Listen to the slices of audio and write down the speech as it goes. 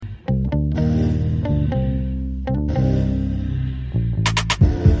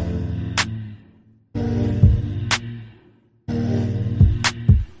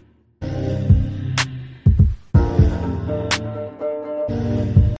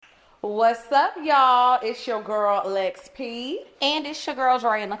What's up, y'all? It's your girl, Lex P. And it's your girl,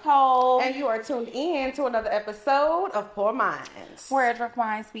 Drea Nicole. And you are tuned in to another episode of Poor Minds, where a drunk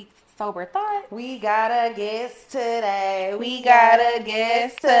mind speaks sober thought. We got a guest today. Hey,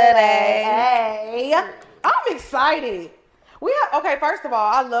 I'm excited. Okay, first of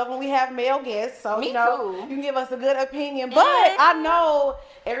all, I love when we have male guests, so Me you know too. you can give us a good opinion. But I know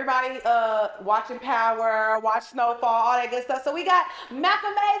everybody watching Power, watch Snowfall, all that good stuff. So we got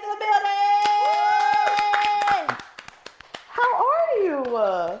Malcolm Mays in the building. How are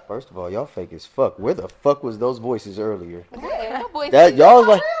you? First of all, y'all fake as fuck. Where the fuck was those voices earlier? Yeah, That y'all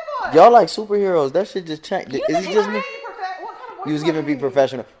like superheroes. That shit just changed. Is it just me? You was giving me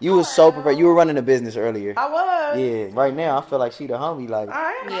professional. You was so professional. You were running a business earlier. I was. Yeah, right now I feel like she the homie. Like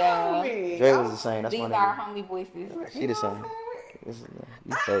I am homie. Dre was the same. That's These one are of homie voices. She the same. You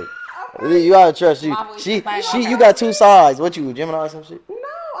fake. You gotta trust you. My voice She is fine. you got two sides. What you Gemini or some shit? No,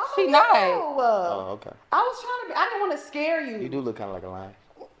 I She don't not. know. Oh, okay. I was trying to be. I didn't want to scare you. You do look kind of like a lion,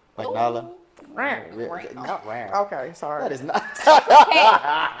 like Nala. Not round. Okay, sorry. That is not.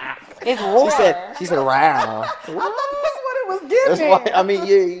 It's roar. She said round. I thought that's what it was That's giving. why. I mean,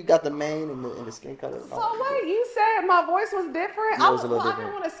 yeah, you got the mane and the skin color. So wait, you said my voice was different? Yeah, it was a little I different.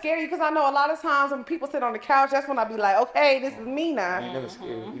 didn't want to scare you because I know a lot of times when people sit on the couch, that's when I be like, okay, this is me I ain't now. never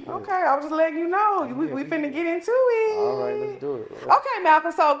scared. You good. Okay, I was just letting you know. We finna get into it. All right, let's do it. Okay,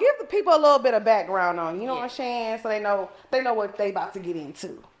 Malcolm. So give the people a little bit of background on you. You know what I'm saying? So they know what they about to get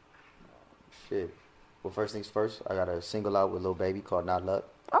into. Shit. Well, first things first, I got a single out with Lil Baby called Not Luck.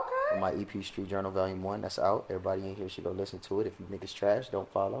 Okay. On my EP Street Journal Volume 1. That's out. Everybody in here should go listen to it. If you niggas trash, don't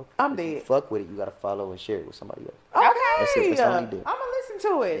follow. I'm If you dead. fuck with it, you gotta follow and share it with somebody else. Okay. That's it. That's all you do. I'm gonna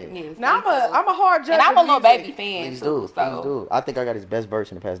listen to it. Yes, Now me too. I'm a hard judge. And I'm a of little music. baby fan Please too. do. Please So do. I think I got his best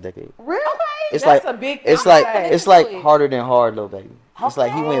verse in the past decade. Really? It's That's like a big. it's thing like to say. it's like harder than hard, Lil Baby. It's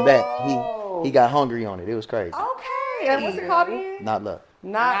like he went back. Oh. He got hungry on it. It was crazy. Okay. And what's it called again? Not Luck.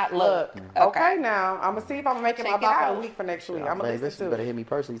 Not look. Okay. Okay, now I'm gonna see if I'm making my Check it bop of out. the week for next week. I'm Man, gonna listen, listen you to better it. hit me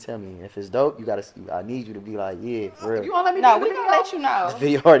personally. Tell me if it's dope. I need you to be like, yeah, for real. You wanna let me? no, do we the gonna video? let you know. The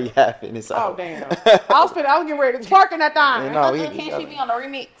video already happened. It's Oh out. damn! I was getting ready to twerk in that thing. No, Can she be on the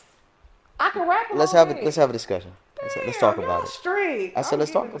remix? I can rap. let's have a discussion. Let's talk Damn, about y'all it. Strict. I said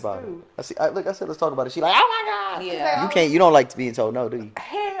let's talk about it. I said let's talk about it. She like, oh my god. Yeah. You don't like being told no, do you?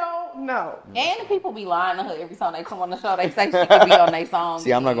 Hell no. And people be lying to her every time they come on the show. They say she could be on their song.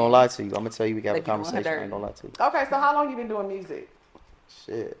 See, I'm not gonna lie to you. I'm gonna tell you we can have They a be doing her conversation. I dirty. ain't gonna lie to you. Okay, so how long you been doing music?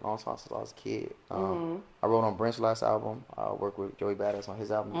 Shit, long time since I was a kid. Mm-hmm. I wrote on Brent's last album. I worked with Joey Badass on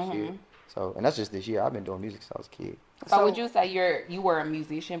his album this year. So, and that's just this year. I've been doing music since I was a kid. So would you say you were a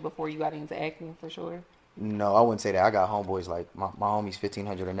musician before you got into acting for sure? No, I wouldn't say that. I got homeboys like my homies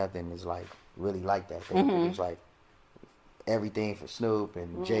 1500 or nothing is like really like that. It was like everything for Snoop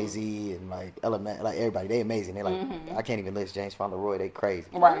and Jay-Z and like Element, like everybody. They amazing. They like I can't even list James Fauntleroy. They crazy.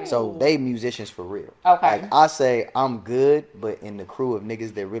 Right. So they musicians for real. Okay. Like I say I'm good, but in the crew of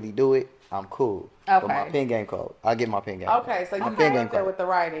niggas that really do it, I'm cool. But my Okay. pen game cold. I get my pen game. Okay, so you my got pen up game there cold. with the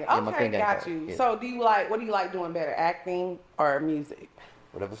writing. Yeah, my Okay, pen game got cold. you. Yeah. So what do you like doing better, acting or music?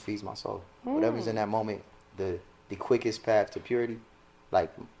 Whatever feeds my soul. Whatever's in that moment, the quickest path to purity,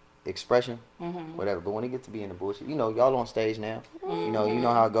 like expression, whatever. But when it gets to be in the bullshit, y'all on stage now. You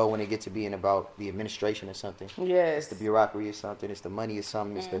know how it go when it gets to being about the administration or something. Yes. It's the bureaucracy or something. It's the money or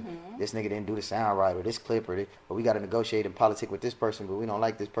something. It's the this nigga didn't do the sound right or this clip or we got to negotiate and politic with this person, but we don't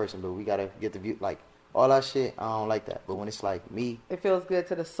like this person, but we got to get the view. Like all that shit, I don't like that. But when it's like me, It feels good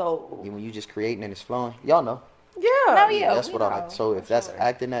to the soul. when you just creating and it's flowing, y'all know. Yeah. No, yeah. That's we what I know, like. So if for that's sure.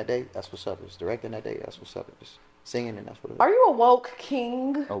 acting that day, that's what's up. If it's directing that day, that's what's up. If it's singing, and that's what it is. Are you a woke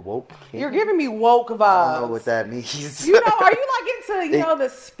king? A woke? You're giving me woke vibes. I don't know what that means. You know, are you like into the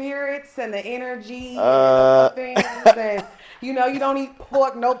spirits and the energy and things and you don't eat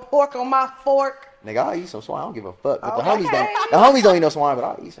pork, no pork on my fork. Nigga, I'll eat some swine. I don't give a fuck. But Okay. the homies don't eat no swine, but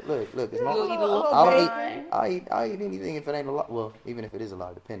I'll eat some. Look, it's my, You'll eat a little I don't swine. I eat anything if it ain't a lot. Well, even if it is a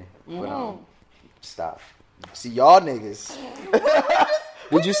lot, depending. But stop. See y'all niggas.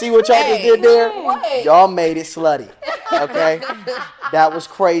 Did you see what y'all just did there? What? Y'all made it slutty. Okay, that was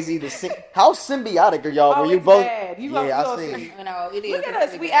crazy. How symbiotic are y'all? Oh, Were you it's both? bad. You Yeah, gonna I see. see. You know, it is. Look at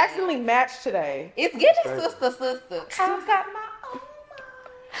us. We accidentally matched today. It's getting sister. I've got my own mind.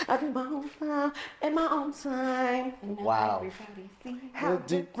 I do my own time at my own time. Wow. How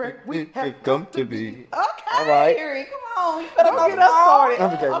different we have come to be. Okay. All right. Come on, you better Don't get us started.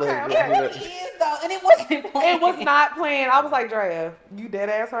 Okay, Okay. It is though, and it wasn't playing. It was not playing. I was like, Drea, you dead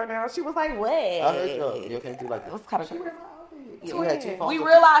ass right now? She was like, what? I heard y'all. You can't do like It that. was kind of. You had two phones. We on-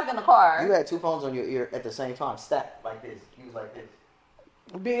 realized in the car. You had two phones on your ear at the same time, stacked like this. He was like this.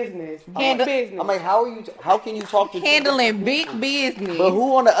 Business. And- Big business. I'm like, how can you talk to two Handling different big people? business. But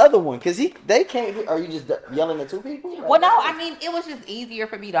who on the other one? Because they can't hear. Are you just yelling at two people? Well, no, I mean, it was just easier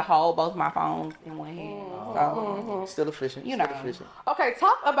for me to hold both my phones in one hand. So, Still efficient. You still know. efficient. Okay,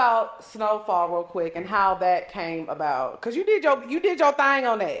 talk about Snowfall real quick and how that came about. Cause you did your thing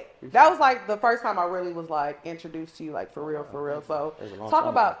on that. That was like the first time I really was like introduced to you like for real. So That was a long talk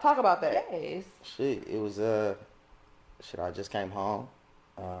time about that. yes. Shit, it was shit. I just came home,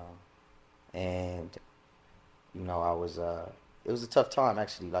 and you know I was it was a tough time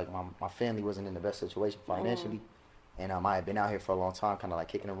actually. Like my family wasn't in the best situation financially, and I had been out here for a long time, kind of like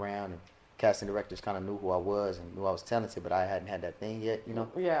kicking around, and casting directors kind of knew who I was and knew I was talented, but I hadn't had that thing yet, you know.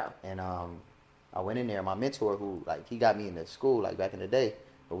 Yeah. And I went in there. My mentor, who like he got me into school like back in the day,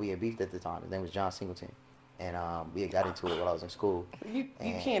 but we had beefed at the time. His name was John Singleton, and we had got into it while I was in school. You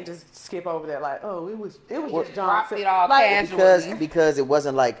And- can't just skip over that like, oh, it was Well, just Drop Johnson. it all Like, casually. Because it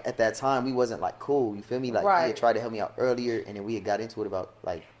wasn't like at that time we wasn't like cool. You feel me? Like he Right. had tried to help me out earlier, and then we had got into it about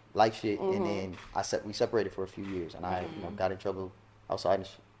like life shit, and then we separated for a few years, and I got in trouble outside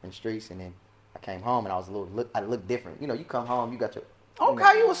in the streets, and then I came home and I was I looked different. You know, you come home, you got your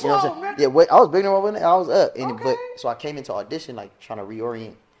Okay, you was know what I'm slow, saying? man. Yeah, I was bigger than I was up, and Okay. but so I came into audition like trying to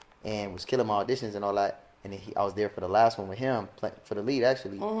reorient, and was killing my auditions and all that. And then I was there for the last one with him, for the lead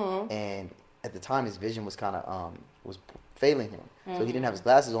actually. And at the time, his vision was kind of was failing him, so he didn't have his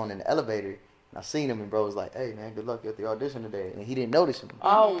glasses on in the elevator. And I seen him, and bro was like, "Hey man, good luck at the audition today." And he didn't notice me.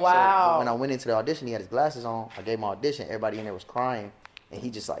 Oh wow. So when I went into the audition, he had his glasses on. I gave my audition. Everybody in there was crying, and he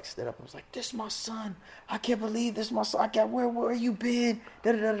just like stood up and was like, "This is my son. I can't believe this is my son. Where you been?"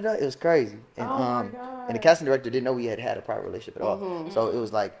 Da da da da. It was crazy. And Oh, my God. and the casting director didn't know we had a prior relationship at all. So it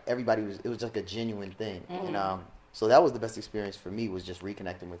was like it was like a genuine thing. And so that was the best experience for me, was just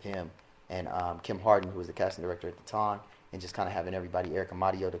reconnecting with him and Kim Harden, who was the casting director at the time, and just kind of having everybody, Eric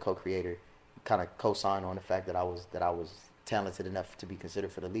Amadio, the co-creator, kind of co-sign on the fact that I was talented enough to be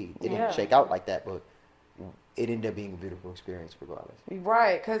considered for the lead. It Yeah. didn't shake out like that, but it ended up being a beautiful experience regardless.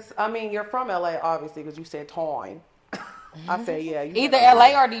 Right, because I mean, you're from LA, obviously, because you said Toyne. I said, yeah. You Either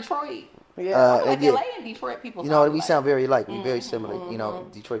LA or Detroit. Yeah. Like yeah. LA and Detroit people. You know, we alike. sound very alike. We very similar. You know,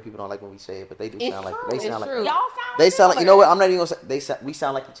 Detroit people don't like when we say it, but they do It's sound like true. they It's sound true. like Y'all they sound like. You know similar. what? I'm not even gonna say we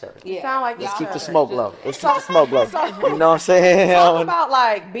sound like each other. Yeah. sound like Let's each keep the other. smoke low. Let's keep the smoke low. You know what I'm saying? Talk about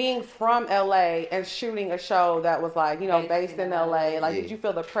like being from LA and shooting a show that was like, you know, based in LA. Like, Yeah. did you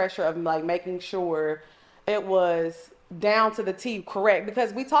feel the pressure of like making sure it was down to the T correct?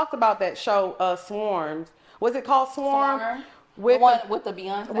 Because we talked about that show, Swarms. Was it called Swarm? Swarm. With The one the- with the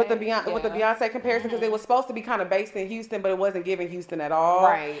Beyonce. with the Beyonce comparison, because it was supposed to be kind of based in Houston, but it wasn't giving Houston at all.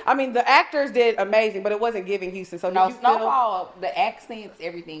 Right. I mean, the actors did amazing, but it wasn't giving Houston. So No, did you feel? Snowfall, the accents,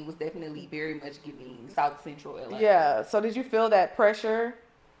 everything was definitely very much giving South Central LA. Yeah. So did you feel that pressure?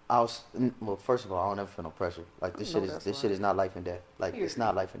 Well, first of all, I don't ever feel no pressure. Like this No, shit is that's this shit is not life and death. Like it's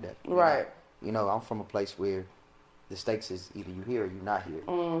not life and death. Right. You know, I'm from a place where the stakes is either you here or you not here,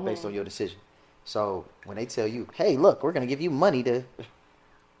 based on your decision. So when they tell you, "Hey, look, we're gonna give you money to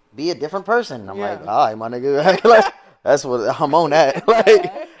be a different person," I'm like, Yeah. "All right, my nigga." Like, that's what I'm on that.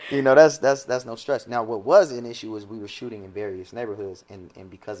 Like, you know, that's no stress. Now, what was an issue is we were shooting in various neighborhoods, and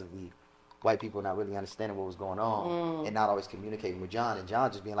because of the white people not really understanding what was going on and not always communicating with John, and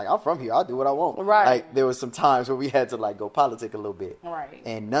John just being like, "I'm from here, I'll do what I want." Right. Like, there was some times where we had to like go politic a little bit. Right.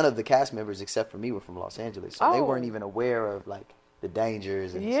 And none of the cast members except for me were from Los Angeles, so they Oh. weren't even aware of like the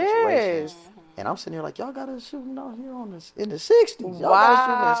dangers and the Yes. situations. And I'm sitting here like, y'all got us shooting out here in the 60s. Y'all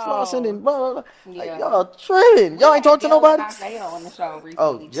got us shooting in Slauson and blah, blah, blah. Yeah. Like, y'all tripping. Y'all ain't talking to nobody. They on the show recently.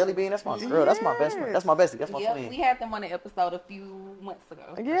 Oh, Jelly Bean, that's my girl. That's my best friend. That's my bestie. That's my Yep, twin. we had them on an episode a few months ago.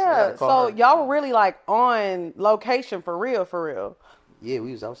 Yeah. I call So her. y'all were really like on location for real, for real. Yeah,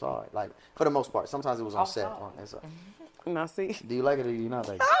 we was outside. Like, for the most part. Sometimes it was on set. Outside. It's like, Now see. do you like it or do you not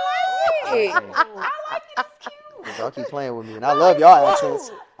like it? I like it. It's cute. Y'all keep playing with me. And I love y'all accents.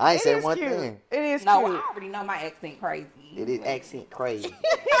 I ain't It saying is one cute. thing. It is No, cute. I already know my accent crazy. It is accent crazy.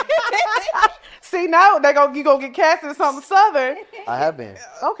 See, now you gonna get cast in something southern. I have been.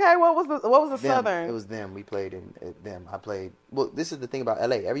 Okay, what was the Them. southern? It was them. We played in them. I played. Well, this is the thing about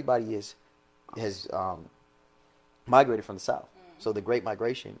LA. Everybody has migrated from the South. So the Great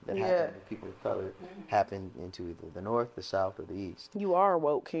Migration that Yeah. happened with people of color happened into either the North, the South, or the East. You are a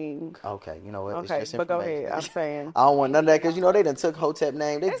woke king. Okay, you know what? Okay, it's just but go information. ahead. I'm saying. I don't want none of that because you know they done took Hotep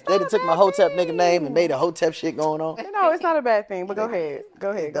name. They done took my Hotep nigga name and made a Hotep shit going on. No, it's not a bad thing. But go ahead. Go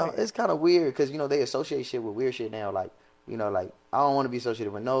ahead. Go ahead. It's kind of weird because you know they associate shit with weird shit now. Like You know, like I don't want to be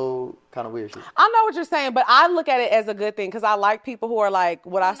associated with no kind of weird shit. I know what you're saying, but I look at it as a good thing because I like people who are like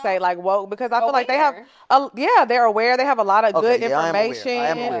what I say, like woke, because I feel like they have, they're aware. They have a lot of good information. I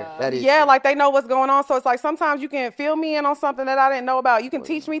am aware. That is yeah, true. like they know what's going on. So it's like sometimes you can fill me in on something that I didn't know about. You can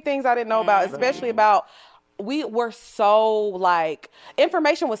teach me things I didn't know about, especially about. We were so like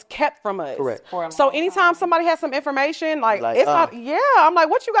information was kept from us. Correct. So anytime somebody has some information, like it's not. Yeah, I'm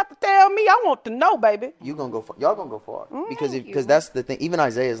like, what you got to tell me? I want to know, baby. You gonna go far. Y'all gonna go far because that's the thing. Even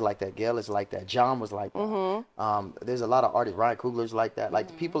Isaiah is like that. Gail is like that. John was like that. There's a lot of artists. Ryan Coogler's like that.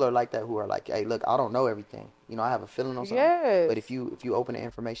 Like people are like that who are like, hey, look, I don't know everything. You know, I have a feeling on something. Yes. But if you open to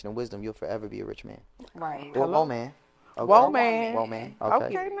information and wisdom, you'll forever be a rich man. Right. Or woman. Okay. Woman. Okay.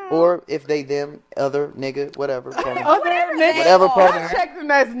 Okay, now. Or if they, them, other, nigga, whatever. Pronouns. Other nigga. Whatever I pronouns. checked them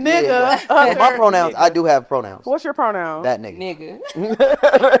as nigga. Yeah, well, my pronouns, I do have pronouns. What's your pronoun? That nigga.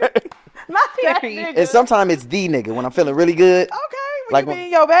 Not that Period. nigga. And sometimes it's the nigga when I'm feeling really good. Okay, when Like you be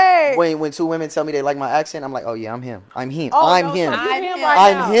in your bag. When two women tell me they like my accent, I'm like, oh yeah, I'm him. I'm him. Oh, I'm no, him. so you I'm him him.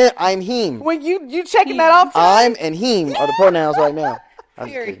 right now. I'm him. I'm him. When you checking that off, too? I'm and him are the pronouns right now. I'm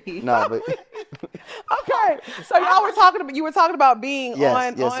just kidding. Period. Nah, but Okay, so y'all were talking about talking about being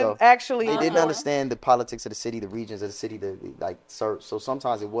Yes, on so actually. they didn't understand the politics of the city, the regions of the city, so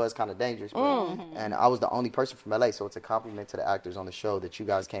sometimes it was kind of dangerous. But, and I was the only person from LA, so it's a compliment to the actors on the show that you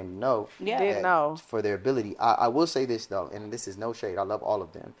guys came to know. Yeah. Didn't that- know. for their ability. I will say this though, and this is no shade. I love all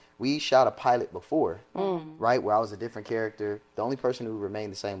of them. We shot a pilot before, right, where I was a different character. The only person who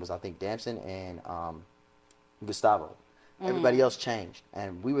remained the same was I think Damson and Gustavo. Everybody else changed,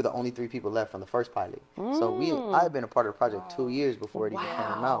 and we were the only 3 people left from the first pilot. So I had been a part of the project 2 years before it even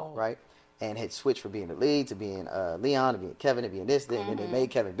came out, right? And had switched from being the lead to being Leon, to being Kevin, to being this, and then they made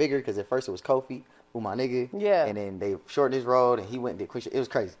Kevin bigger because at first it was Kofi, who my nigga, and then they shortened his role, and he went and did quick. It was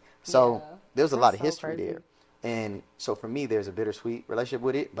crazy. So there was a lot of history there, and so for me, there's a bittersweet relationship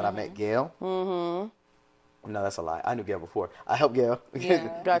with it. But I met Gail. No, that's a lie. I knew Gail before. I helped Gail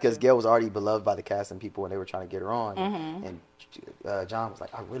because Gail was already beloved by the cast and people when they were trying to get her on. And John was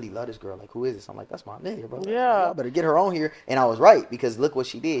like, I really love this girl. Like, who is this? I'm like, that's my nigga, bro. Yeah. Y'all better get her on here. And I was right because look what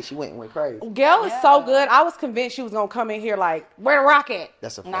she did. She went and went crazy. Gail is so good. I was convinced she was gonna come in here like, where the rock at?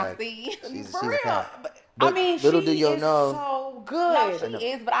 That's a Not fact. see. She's For a real. fact. I But mean, little she do you is know- so No, good. she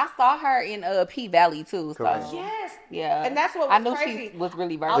is, but I saw her in P Valley too. So Correct. Yes. yeah, And that's what I was knew crazy. she was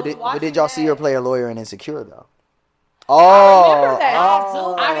really I versatile. was But did y'all see watching her that. play a lawyer in Insecure though? I remember that.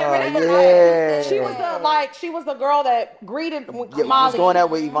 Oh, I remember yeah. that. She was the girl that greeted Yeah, Molly. was going at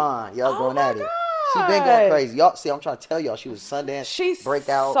with Yvonne. Y'all Oh going my at it. She been God. going crazy. Y'all see, I'm trying to tell y'all, she was Sundance She's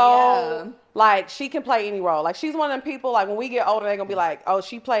breakout. so like she can play any role. Like she's one of them people. Like when we get older, they're gonna be like, oh,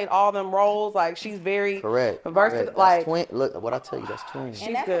 she played all them roles. Like she's very Correct. versatile. Correct. Like That's twin. Look, what I tell you, that's twin. She's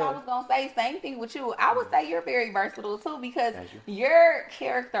And that's good. what I was gonna say. Same thing with you. I would say you're very versatile too because Thank your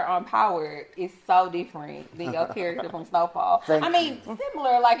character on Power is so different than your character from Snowfall. Thank I mean,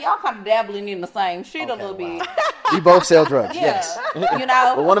 similar. Like y'all kind of dabbling in the same shit a Okay, little wow. bit. We both sell drugs. Yeah, Yes. you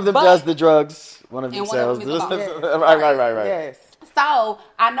know. But one of them But- does the drugs. One of them And one of sells. them is the the- right. yes. So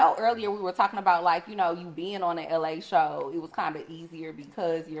I know earlier we were talking about like you being on an LA show. It was kind of easier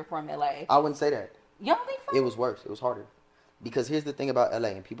because you're from LA. I wouldn't say that. You don't think so? It was worse. It was harder. Because here's the thing about LA,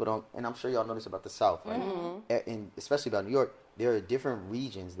 and people don't, and I'm sure y'all know this about the South, right? And especially about New York, there are different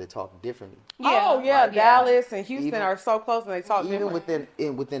regions that talk differently. Oh yeah, right, Dallas and Houston Even- are so close and they talk Even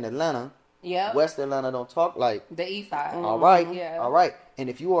different. within Atlanta, Yeah. West Atlanta don't talk like. The East Side. All right, Yeah. all right. And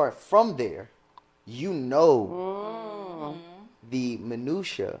if you are from there, you know the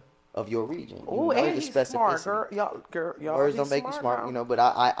minutia of your region. You Ooh, know and the he's smart, specificity. y'all. Words he's don't make you smart, girl. But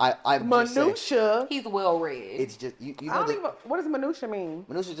I'm just saying, Minutia. He's well read. it's just you I know don't the, even. What does minutia mean?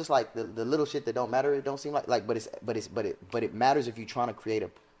 minutia is just like the little shit that don't matter. It don't seem like but it matters if you're trying to create a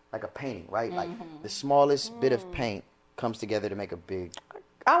painting, right? Like the smallest bit of paint comes together to make a big,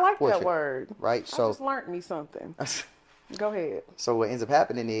 I like portrait, that word. right? I So just learned me something. Go ahead. so what ends up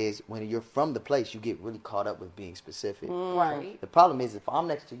happening is when you're from the place, you get really caught up with being specific. right. The problem is if I'm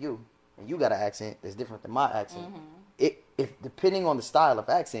next to you and you got an accent that's different than my accent, if depending on the style of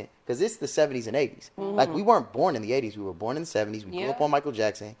accent, because it's the 70s and 80s. Like we weren't born in the 80s, we were born in the 70s. We grew up on Michael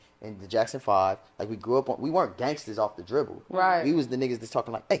Jackson and the Jackson 5. Like we grew up on, we weren't gangsters off the dribble. Right. We was the niggas that's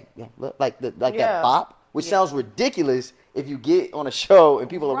talking like, hey, yeah, look, like Yeah. that bop, which sounds ridiculous if you get on a show and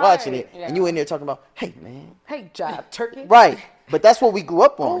people are watching it Right, and you in there talking about, hey man, Hey, jive turkey. right? But that's what we grew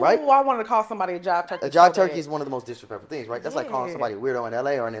up on, Ooh, right? I wanted to call somebody a jive turkey. A jive so turkey bad. is one of the most disrespectful things, right? That's like calling Yeah. somebody a weirdo in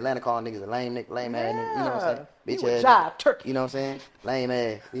LA or in Atlanta calling niggas a lame ass nigga, you know what I'm saying? Yeah. Bitch You a ass jive nigga. turkey. You know what I'm saying? Lame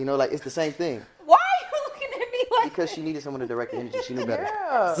ass. You know, like it's the same thing. Why are you looking at me because she needed someone to direct the energy. She knew better.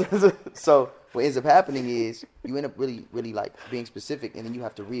 Yeah. So what ends up happening is you end up really, really like being specific, and then you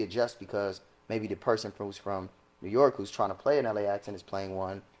have to readjust because maybe the person who's from New York who's trying to play an LA accent is playing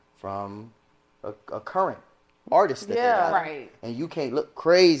one from a current artist that they got. Right. And you can't look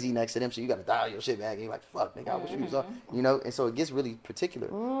crazy next to them, so you got to dial your shit back. And you're like, fuck, nigga, I wish you was up. You know? And so it gets really particular.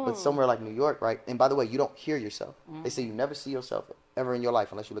 But somewhere like New York, right? And by the way, you don't hear yourself. They say you never see yourself ever in your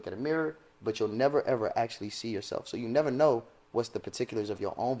life unless you look at a mirror, but you'll never, ever actually see yourself. So you never know what's the particulars of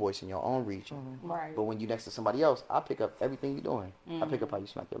your own voice in your own region. Right. But when you're next to somebody else, I pick up everything you're doing. I pick up how you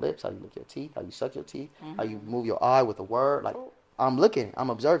smack your lips, how you lick your teeth, how you suck your teeth, how you move your eye with a word. Like, I'm looking, I'm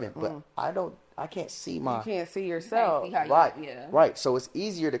observing, but I can't see my... You can't see yourself. See how you- Right, Yeah. right. So it's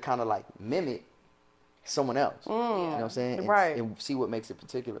easier to kind of like mimic someone else. You know what I'm saying? And, Right. and see what makes it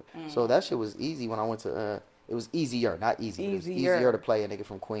particular. So that shit was easy when I went to... it was easier, not easy. It was Easier. easier to play a nigga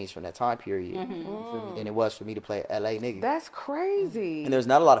from Queens from that time period you feel me, than it was for me to play a LA nigga. That's crazy. And there's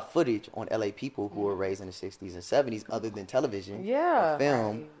not a lot of footage on LA people who were raised in the 60s and 70s other than television Yeah. or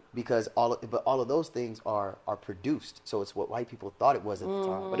film because all of those things are produced. So it's what white people thought it was at the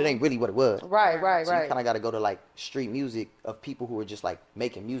time, but it ain't really what it was. Right, right, So you right. kind of got to go to like street music of people who are just like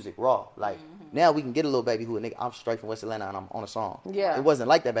making music raw. Like now we can get a little baby who a nigga, I'm straight from West Atlanta and I'm on a song. Yeah. It wasn't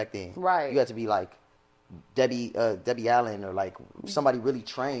like that back then. Right. You had to be like Debbie Allen or like somebody really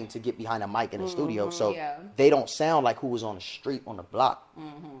trained to get behind a mic in the studio. So Yeah. they don't sound like who was on the street on the block.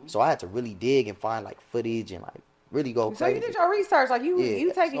 So I had to really dig and find like footage and like really go So crazy. you did your research, like you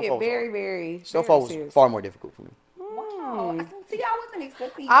Yeah, taking Snowfall it was very, very. Snowfall very was serious. far more difficult for me. Wow. See, I wasn't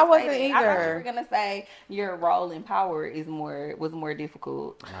expecting. You I to say wasn't that. I thought you either. were gonna say your role in Power was more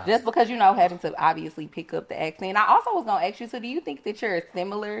difficult, just because having to obviously pick up the accent. I also was gonna ask you, so do you think that you're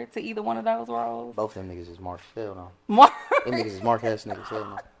similar to either one of those roles? Both them niggas is Mark. Hell no. More. Them niggas is Mark ass niggas. Hell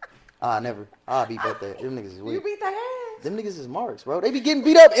no. I'll beat both that. Them niggas is You weak. beat that ass. Them niggas is Marks, bro. They be getting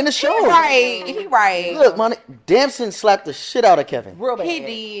beat up in the show. He right. Look, man, Damson slapped the shit out of Kevin. Real bad. He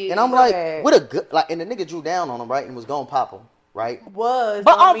did. And I'm Real like, bad. what a good, like, and the nigga drew down on him, right, and was gonna pop him, right? Was.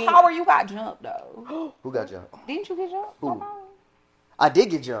 But I on mean, Power, you got jumped though. Who got jumped? Didn't you get jumped? Who? on Power? I did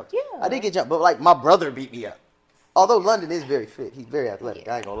get jumped. Yeah. I did get jumped, but like my brother beat me up. Although London is very fit, he's very athletic.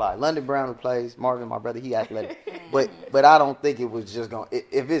 I ain't gonna lie. London Brown, who plays Marvin, my brother, he athletic. but I don't think it was just gonna.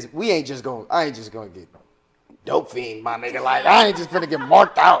 I ain't just gonna get dope fiend, my nigga. Like I ain't just gonna get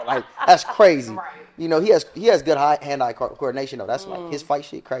marked out. Like that's crazy. Right. You know, he has good hand-eye coordination though. That's like his fight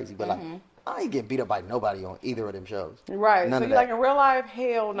shit crazy. But like I ain't getting beat up by nobody on either of them shows. Right. None so of you that. like in real life?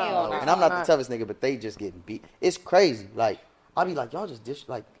 Hell no. Hell no. And I'm not the toughest nigga, but they just getting beat. It's crazy. Like I'll be like, y'all just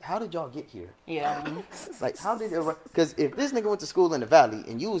like, how did y'all get here? Yeah. Like, how did it? Because if this nigga went to school in the valley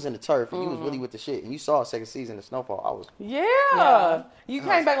and you was in the turf and you was really with the shit and you saw a second season of Snowfall, I was Yeah. You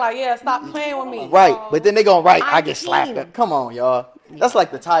came back like, yeah, stop playing with me. right. But then they gonna write, I I'm get slapped. king. Up. Come on, y'all. That's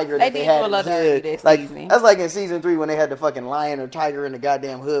like the tiger that They they did had do a in the little dirty hood. this Like season. that's like in season 3 when they had the fucking lion or tiger in the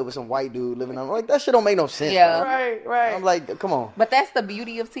goddamn hood with some white dude living on. Like that shit don't make no sense. Yeah. bro. Right, right. I'm like, come on. But that's the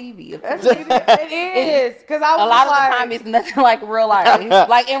beauty of TV. That's what it is. Because I was A lot of like, the time, it's nothing like real life.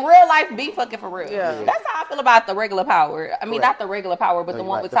 Like in real life, be fucking for real. Yeah. That's how I feel about the regular Power. I mean, Correct. not the regular Power, but No, the you're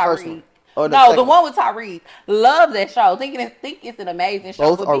one right. with The first Tyreek. one. Oh, the No, the second one with Tyreek. Love that show. Think it's an amazing show.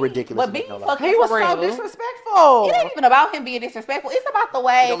 Both But are be- ridiculous, But be no lie. fucking he was for real. so disrespectful. It ain't even about him being disrespectful. It's about the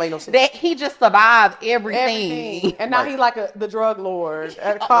way don't make no sense. that he just survived Everything. everything. And now Right. he's like the drug lord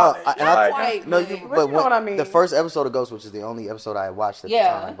at college. And I- Right, no, but you, you but know what I mean. The first episode of Ghost, which is the only episode I had watched at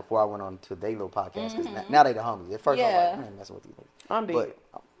Yeah. the time before I went on to their little podcast, because now they the homies. At first I was Yeah. like, I ain't messing with these niggas. I'm dead. But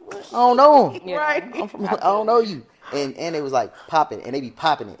I don't know 'em. Yeah. Right. I don't know you. And it was like popping, and they be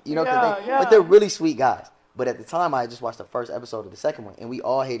popping it, you know, Yeah. but they're really sweet guys. But at the time, I had just watched the first episode of the second one, and we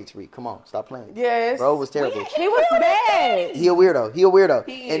all hated Tariq. Come on, stop playing. Yes. Bro was terrible. He was bad. He a weirdo. He a weirdo.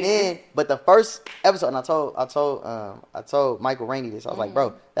 He And is. then, but the first episode, and I told Michael Rainey this. I was like,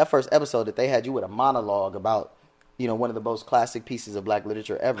 bro, that first episode that they had you with a monologue about, you know, one of the most classic pieces of black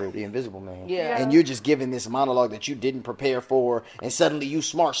literature ever, The Invisible Man. Yeah. And you're just giving this monologue that you didn't prepare for, and suddenly you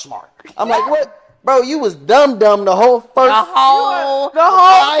smart. I'm like, what? Bro, you was dumb the whole first. The whole The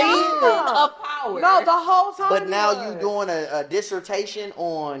whole season time. of Power. No, the whole time. But now he you was. doing a dissertation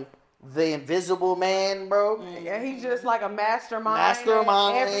on The Invisible Man, bro. Yeah, he's just like a mastermind.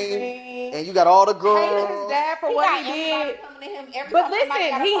 Mastermind. Everything. And you got all the Hated girls. his dad for He what got he everybody did. coming to him every But time somebody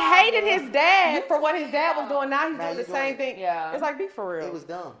listen, got a he problem. hated his dad for what his dad was doing. Now he's Now doing the you doing same it. thing. Yeah. It's like, be for real. It was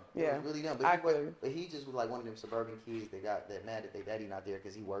dumb. It Yeah. was really dumb. I But agree. he just was like one of them suburban kids that got that mad that their daddy not there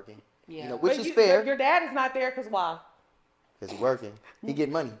because he working. Yeah. You know, which But is fair Your dad is not there because why? because he working. He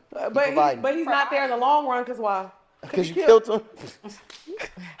getting money. He But providing. he's not there in the long run because why? Because you killed him.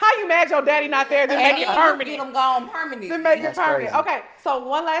 How you mad your daddy not there to make it Get permanent? them gone permanent. To make it That's permanent. crazy. Okay, so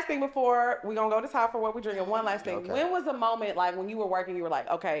one last thing before we gonna go to top for what we drinking. One last thing. Okay. When was the moment like when you were working? You were like,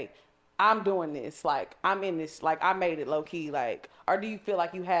 okay, I'm doing this. Like I'm in this. Like I made it low key. Like, or do you feel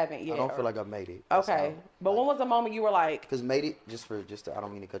like you haven't yet? I don't feel like I made it. That's Okay, all. but when was the moment you were like, Because made it I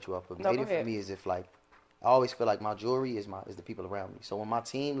don't mean to cut you off, but No, made go it for ahead. me is if like I always feel like my jewelry is the people around me. So when my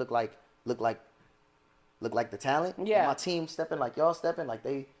team look like the talent, Yeah. when my team stepping like y'all stepping, like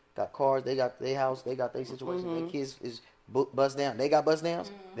they got cars, they got their house, they got their situation, Mm-hmm. their kids is bust down, they got bust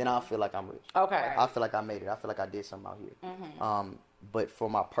downs, then I feel like I'm rich. okay, I feel like I made it. I feel like I did something out here. But for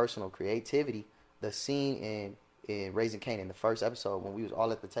my personal creativity, the scene in Raising Kanan, the first episode when we was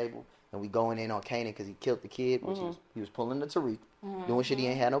all at the table and we going in on Kanan because he killed the kid, which he was pulling the Tariq, doing shit he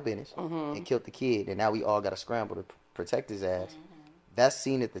ain't had no business, and killed the kid, and now we all got to scramble to protect his ass. That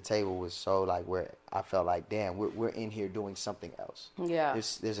scene at the table was so like where I felt like, damn, we're in here doing something else. yeah,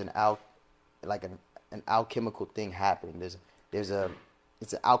 There's an alchemical thing happening.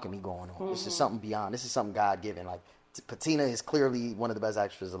 It's an alchemy going on. This is something beyond. This is something God given. Like Patina is clearly one of the best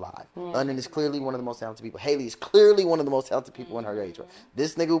actresses alive. London is clearly one of the most talented people. Haley is clearly one of the most talented people in her age. Right?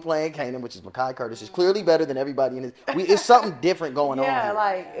 This nigga who playing Kanan, which is Makai Curtis, is clearly better than everybody in his. It's something different going on. yeah, Here.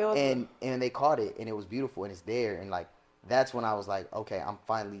 like it was. And they caught it, and it was beautiful, and it's there, and like that's when I was like, okay,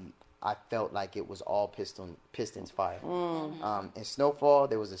 I felt like it was all Pistons fire. In Snowfall,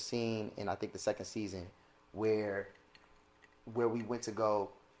 there was a scene in I think the second season where we went to go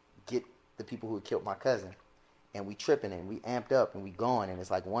get the people who had killed my cousin, and we tripping and we amped up and we going, and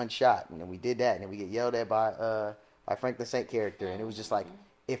it's like one shot, and then we did that, and then we get yelled at by Franklin Saint character, and it was just like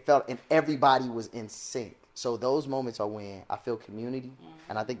it felt, and everybody was in sync. So those moments are when I feel community,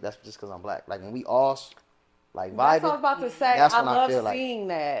 and I think that's just because I'm black. Like when we all like That's what I was vibing. about to say. That's I when I love feel like seeing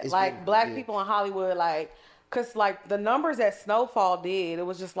that. it's Like beautiful, black yeah. people in Hollywood, like, cause like the numbers that Snowfall did, it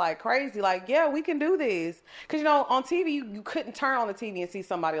was just like crazy. Like, yeah, we can do this. Cause you know, on TV, you couldn't turn on the TV and see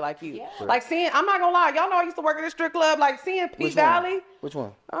somebody like you. Yeah. Like seeing, I'm not gonna lie, y'all know I used to work at a strip club. Like seeing Pete Which Valley one? Which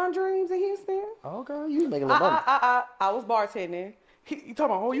one? on Dreams in Houston. Oh, girl, you making a little money. I was bartending. You talking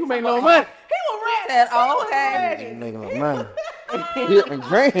about, oh, you made no money. He was ready. said, He was okay. ready. You making a little money. Hitting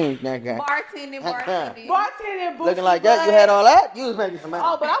dreams, that guy. Bartending. Bartending, Looking like that, you had all that. You was making some money.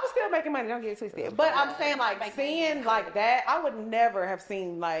 Oh, but I was still making money. Don't get it twisted. But I'm saying, like, seeing like that, I would never have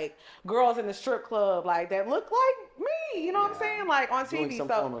seen like girls in the strip club like that look like me. You know what I'm saying? Like on Doing TV. some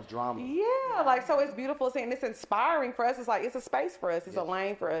so form of drama. yeah, like so it's beautiful seeing. It's inspiring for us. It's like it's a space for us. It's a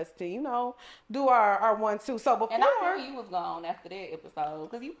lane for us to do our 1-2. So before And I knew you was gone after that episode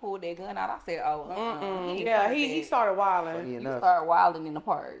because you pulled that gun out. I said, "Oh, yeah, he started wilding. Funny You enough, started wilding in the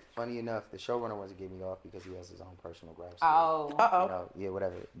park." the showrunner wasn't getting me off because he has his own personal graph. Oh, Yeah,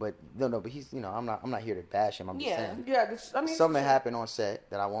 whatever. But no, but he's, I'm not here to bash him. I'm just Yeah. saying. Yeah, I mean Something happened on set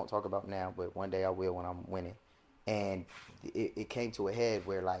that I won't talk about now, but one day I will when I'm winning. And it came to a head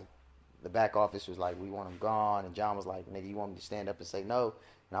where like the back office was like, we want him gone, and John was like, nigga, you want me to stand up and say no?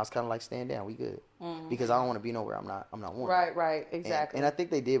 And I was kind of like, stand down, we good, because I don't want to be nowhere I'm not wanted. Right, exactly. And I think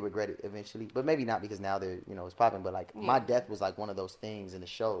they did regret it eventually, but maybe not because now they're, it's popping. But like my death was like one of those things in the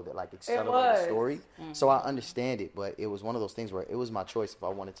show that like accelerated the was. story. So I understand it, but it was one of those things where it was my choice if I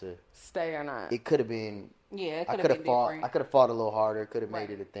wanted to. Stay or not. It could have been. yeah. It I could could have have been fought. different. I could have fought a little harder. Could have Right.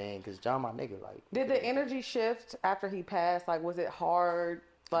 made it a thing because John, my nigga, like. Did the energy shift after he passed? Like, was it hard?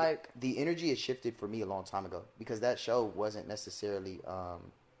 Like, The energy had shifted for me a long time ago because that show wasn't necessarily.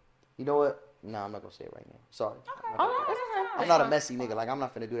 You know what? No, I'm not gonna say it right now. Sorry. I'm not a messy nigga. Like I'm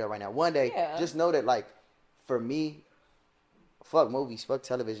not finna do that right now. One day, Yeah. just know that like, for me, fuck movies, fuck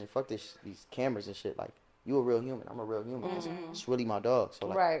television, fuck these cameras and shit. Like you a real human. I'm a real human. It's really my dog. So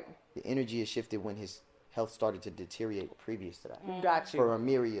like, right. the energy has shifted when his health started to deteriorate previous to that Got you. for a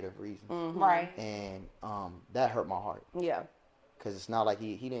myriad of reasons, Right. and that hurt my heart. Yeah. Cause it's not like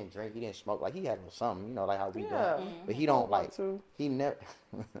he didn't drink, he didn't smoke, like he had something, like how we Yeah. do. But he don't like to. he never.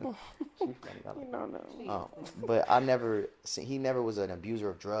 She funny, I like No. but he never was an abuser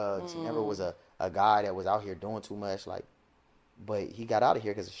of drugs. He never was a guy that was out here doing too much. Like, but he got out of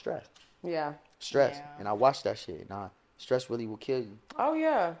here because of stress. Yeah. Stress, Yeah. and I watched that shit. Nah, stress really will kill you. Oh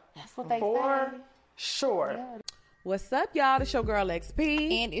yeah. That's what they For say. sure. What's up, y'all? It's your girl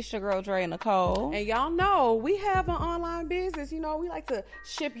XP. And it's your girl Dre Nicole. And y'all know we have an online business. We like to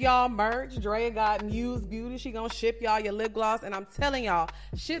ship y'all merch. Drea got Muse Beauty. She gonna ship y'all your lip gloss. And I'm telling y'all,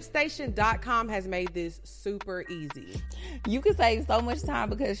 ShipStation.com has made this super easy. You can save so much time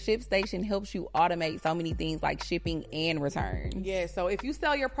because ShipStation helps you automate so many things like shipping and returns. Yeah, so if you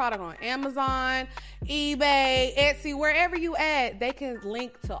sell your product on Amazon, eBay, Etsy, wherever you at, they can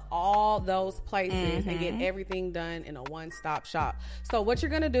link to all those places and get everything done done in a one-stop shop. So what you're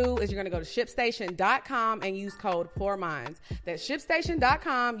going to do is you're going to go to ShipStation.com and use code PoorMinds. That's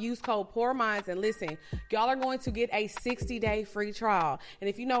ShipStation.com, use code PoorMinds, and listen, y'all are going to get a 60-day free trial. And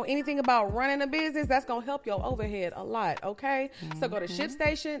if you know anything about running a business, that's going to help your overhead a lot, okay? So go to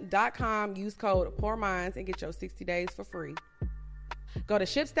ShipStation.com, use code PoorMinds, and get your 60 days for free. Go to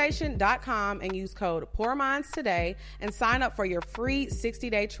ShipStation.com and use code PoorMinds today and sign up for your free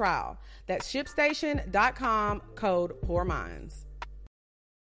 60-day trial. That's ShipStation.com, code PoorMinds.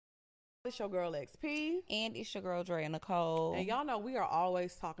 It's your girl XP. And it's your girl Dre Nicole. And y'all know we are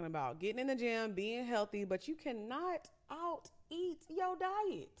always talking about getting in the gym, being healthy, but you cannot out-eat your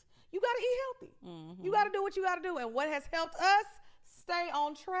diet. You got to eat healthy. You got to do what you got to do. And what has helped us stay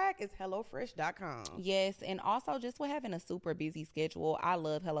on track is HelloFresh.com. Yes, and also just with having a super busy schedule, I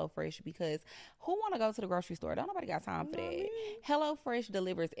love HelloFresh because who want to go to the grocery store? Don't nobody got time for that. HelloFresh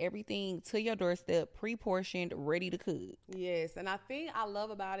delivers everything to your doorstep, pre-portioned, ready to cook. Yes, and I think I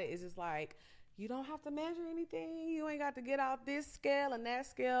love about it is just like, you don't have to measure anything. You ain't got to get out this scale and that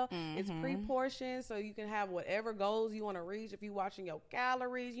scale. It's pre-portioned, so you can have whatever goals you want to reach. If you're watching your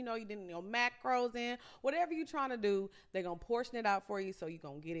calories, you know, you didn't your macros in, whatever you're trying to do, they're going to portion it out for you so you're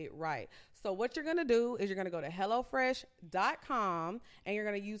going to get it right. So what you're going to do is you're going to go to HelloFresh.com and you're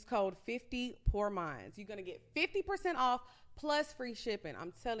going to use code 50PoorMinds. You're going to get 50% off plus free shipping.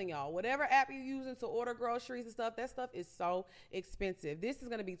 I'm telling y'all, whatever app you're using to order groceries and stuff, that stuff is so expensive. This is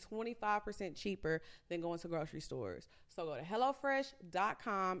going to be 25% cheaper than going to grocery stores. So go to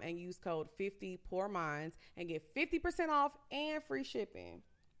HelloFresh.com and use code 50PoorMinds and get 50% off and free shipping.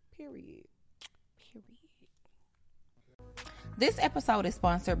 Period. This episode is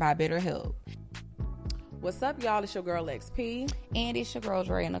sponsored by BetterHelp. What's up, y'all? It's your girl XP. And it's your girl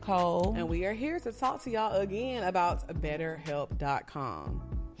Dre Nicole. And we are here to talk to y'all again about BetterHelp.com.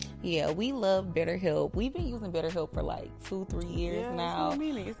 Yeah, we love BetterHelp. We've been using BetterHelp for like 2-3 years now.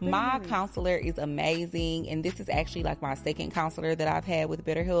 My counselor is amazing, and this is actually like my second counselor that I've had with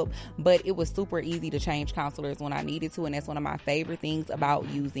BetterHelp, but it was super easy to change counselors when I needed to, and that's one of my favorite things about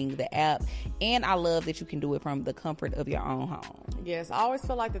using the app. And I love that you can do it from the comfort of your own home. Yes, I always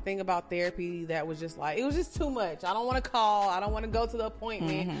feel like the thing about therapy that was just like, it was just too much. I don't want to call. I don't want to go to the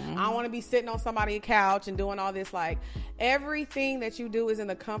appointment. I don't want to be sitting on somebody's couch and doing all this. Like, everything that you do is in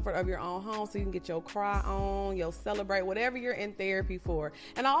the comfort of your own home, so you can get your cry on, your celebrate, whatever you're in therapy for.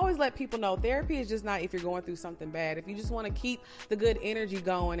 And I always let people know therapy is just not if you're going through something bad. If you just want to keep the good energy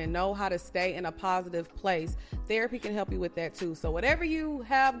going and know how to stay in a positive place, therapy can help you with that too. So whatever you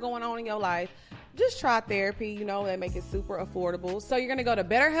have going on in your life, just try therapy. You know, they make it super affordable. So you're going to go to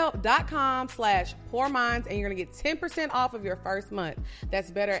BetterHelp.com/PoorMinds and you're going to get 10% off of your first month.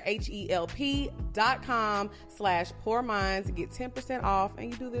 That's BetterHelp.com/PoorMinds. Get 10% off,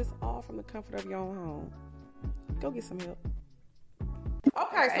 and you do this all from the comfort of your own home. Go get some help.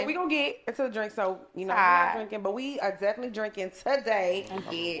 Okay, so we're going to get into the drink. So, you know, we're not drinking, but we are definitely drinking today.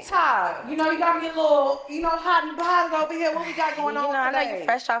 Todd, you know, you got me a little, you know, hot and bothered over here. What we got going on today? I know you're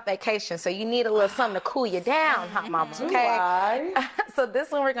fresh off vacation, so you need a little something to cool you down, hot mama, okay? So this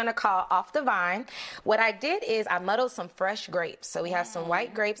one we're going to call Off the Vine. What I did is I muddled some fresh grapes. So we have some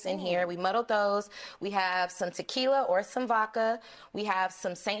white grapes in here. We muddled those. We have some tequila or some vodka. We have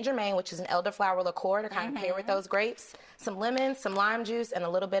some Saint Germain, which is an elderflower liqueur to kind of pair with those grapes. Some lemon, some lime juice, and a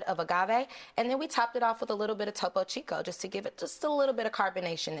little bit of agave. And then we topped it off with a little bit of Topo Chico just to give it just a little bit of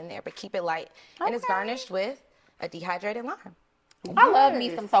carbonation in there, but keep it light. And it's garnished with a dehydrated lime. I love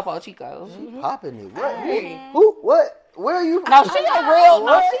me some Topo Chico. Popping it. What? Who? What? Where are you? No, she's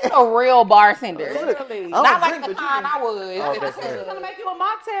a real bartender. Literally. Not like the kind I was. Oh, that's She's right. going to make you a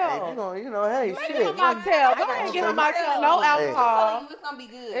mocktail. Hey, you know, hey, Make shit. you a mocktail. Go ahead and get a mocktail. No alcohol. It's gonna be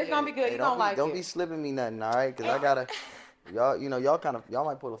good. It's going to be good. Hey, You don't like don't it. be slipping me nothing, all right? Because I gotta, y'all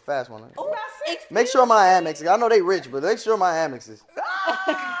might pull a fast one. Make sure my Amex. I know they rich, but make sure my Amex is.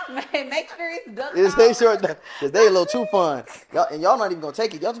 Man, make sure it's done. Just make sure because they a little too fun. Y'all not even gonna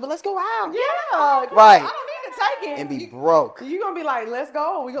take it. Y'all just be let's go out. Yeah. Right. I don't need to take it. And be broke. You're going to be like, let's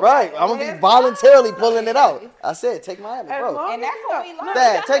go. We gonna Right. I'm gonna be voluntarily pulling it out. I said take my Amex, bro. And that's what we love.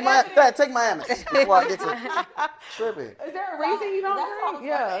 Dad, take my Amex before I get to tripping. Is there a reason you don't That's what I drink?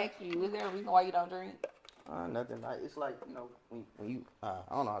 was about to ask you. Is there a reason why you don't drink? Nothing. It's like, you know, when you, I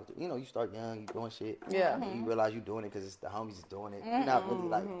don't know how to do. You know, you start young, you doing shit. Yeah. And you realize you doing it because it's the homies is doing it. You're not really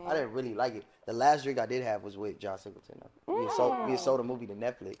like. I didn't really like it. The last drink I did have was with John Singleton. We had sold a movie to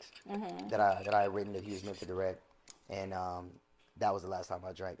Netflix that I had written that he was meant to direct, and that was the last time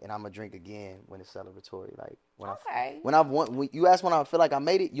I drank. And I'm gonna drink again when it's celebratory, like When you ask when I feel like I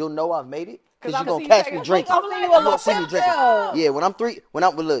made it, you'll know I've made it. Because you're going to catch me drinking. You're going to see me drinking. Yeah, when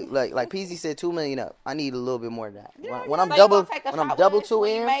I'm look, like PZ said 2 million up, I need a little bit more than that. When I'm double 2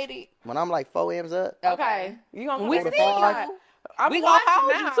 M's, when I'm like 4 M's up. Okay. You going to we still got we gonna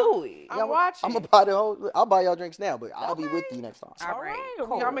hold you to it. I'm watching. I'm gonna buy I'll buy y'all drinks now, but I'll be with you next time. All right.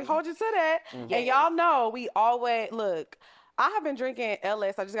 Cool. I'm gonna hold you to that. Mm-hmm. And y'all know we always look. I have been drinking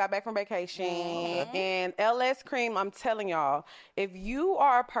LS. I just got back from vacation. Mm-hmm. And LS Cream, I'm telling y'all, if you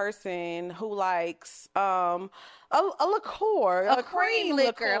are a person who likes a liqueur, a cream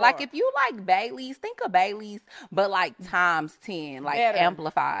liquor. Like if you like Bailey's, think of Bailey's, but like times 10, like better.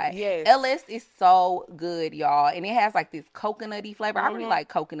 Amplified. Yes. LS is so good, y'all. And it has like this coconutty flavor. Mm-hmm. I really like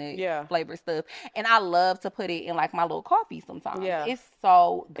coconut flavor stuff. And I love to put it in like my little coffee sometimes. Yeah. It's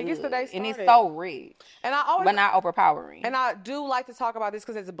so good. It gets the day started. And it's so rich. And I always, but not overpowering. And I do like to talk about this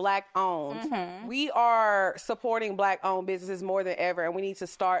because it's Black owned. Mm-hmm. We are supporting Black owned businesses more than ever. And we need to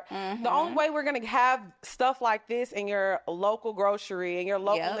start. Mm-hmm. The only way we're going to have stuff like this in your local grocery, in your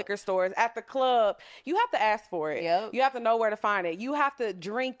local liquor stores, at the club, you have to ask for it. Yep. You have to know where to find it. You have to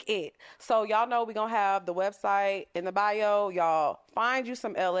drink it. So y'all know we're going to have the website in the bio. Y'all find you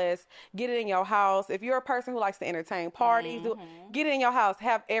some LS, get it in your house. If you're a person who likes to entertain parties, get it in your house.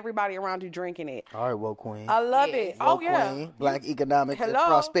 Have everybody around you drinking it. All right, well, Queen. I love it. Well, Queen. Black economic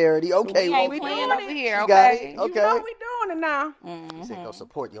prosperity. Okay, we ain't playing over here. Okay. You know we doing it now. You said go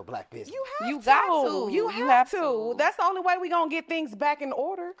support your Black business. You got to. You have to. That's the only way we gonna get things back in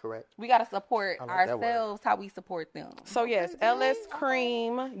order. Correct. We gotta support ourselves how we support them. So yes, LS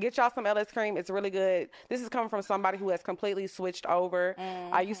Cream. Get y'all some LS Cream. It's really good. This is coming from somebody who has completely switched over.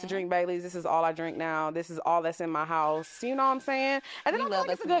 I used to drink Bailey's. This is all I drink now. This is all that's in my house. You know what I'm saying? And then I think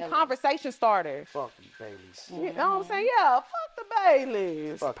it's a good conversation starter. Fuck the Bailey's. You know what I'm saying? Yeah, fuck the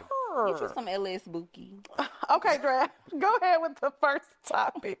Bailey's. Fuck Get you some LS Bookie. Okay, Dre. Go ahead with the first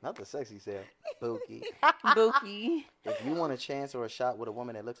topic. Not the sexy self. Bookie. Bookie. If you want a chance or a shot with a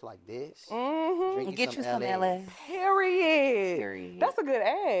woman that looks like this, get you some LS. Period. That's a good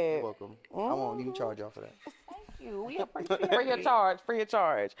ad. You're welcome. I won't even charge y'all for that. You. We appreciate free your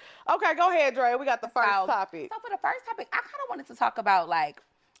charge. Okay, go ahead, Dre. We got the first topic. So for the first topic, I kind of wanted to talk about like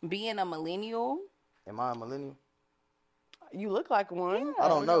being a millennial. Am I a millennial? You look like one. Yeah. I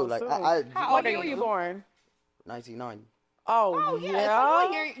don't know. Like How old were you born? 1990. Oh yeah.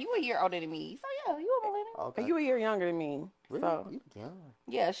 So you a year older than me. So yeah, you a millennial. Okay. And you a year younger than me. Really? So. You young.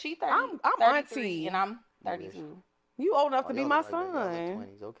 Yeah, she 30. I'm auntie, and I'm 32. You old enough to be my like son.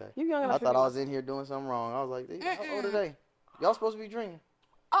 20s. Okay. You young enough. I thought I was in here doing something wrong. I was like, how old are they? Y'all supposed to be drinking.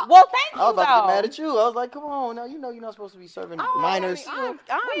 Well, thank you. I was about to get mad at you. I was like, come on, now you know you're not supposed to be serving minors.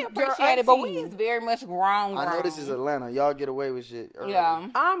 We appreciate it, but we is very much grown. I know this is Atlanta. Y'all get away with shit early. Yeah,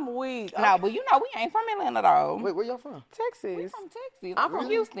 I'm weak. No, but you know we ain't from Atlanta though. Wait, where y'all from? Texas. We from Texas. I'm from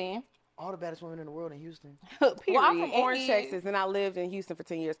Houston. All the baddest women in the world in Houston. Well, I'm from Orange, Texas, and I lived in Houston for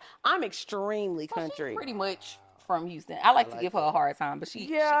 10 years. I'm extremely country. Pretty much from Houston. I like to give her a hard time, but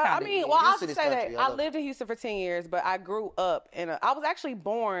she I mean, well, I'll just say that I lived in Houston for 10 years, but I grew up I was actually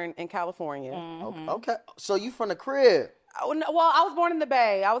born in California. Mm-hmm. Okay. So you from the crib? Well, I was born in the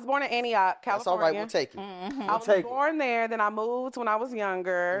Bay. I was born in Antioch, California. That's all right. We'll take it. Mm-hmm. I was born there. Then I moved when I was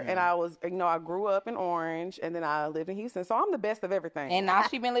younger, and I grew up in Orange, and then I lived in Houston. So I'm the best of everything. And now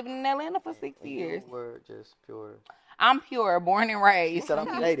she's been living in Atlanta for 6 years. We're just pure. I'm pure, born and raised. You said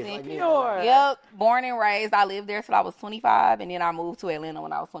I'm native. Like pure. Yep, born and raised. I lived there till I was 25, and then I moved to Atlanta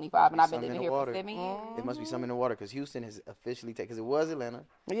when I was 25, and I've been living here for 7 years. It must be something in the water because Houston has officially taken, because it was Atlanta.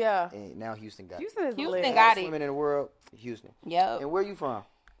 Yeah. And now Houston got it. Houston got it. Women in the world, Houston. Yep. And where you from?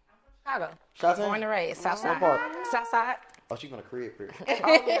 Chicago. Chi-Town? Born and raised. Southside. What part? Southside. Oh, she's from the crib.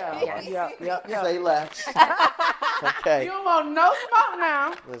 Oh, yeah. Say less. Okay. You don't want no smoke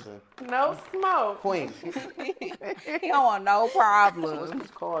now. Listen. No smoke. Queen. He don't want no problem. What's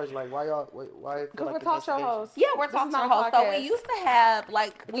these cars like? Why? Because we're talk show hosts. Yeah, we're talk show hosts. So we used to have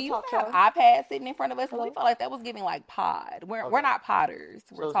iPads sitting in front of us, but we felt like that was giving like pod. We're not podders.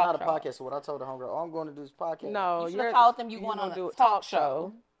 So it's not a podcast. So what I told the homegirl, I'm going to do this podcast. No, you should have told them you want to do a talk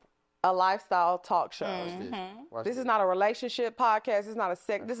show. A lifestyle talk show. Mm-hmm. This is not a relationship podcast. It's not a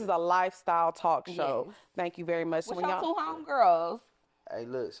sex. This is a lifestyle talk show. Yes. Thank you very much. With y'all two homegirls. Hey,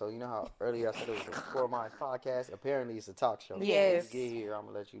 look. So you know how earlier I said it was a Core Minds podcast. Apparently, it's a talk show. Yes. When you get here, I'm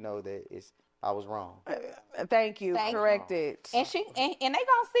gonna let you know that I was wrong. Thank you. Corrected. And they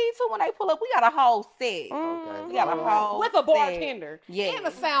gonna see too when they pull up. We got a whole set. Okay. We got a whole with a bartender. Yeah. And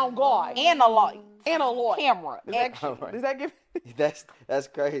a sound guard. And a light. And a light. Camera. Does that give? That's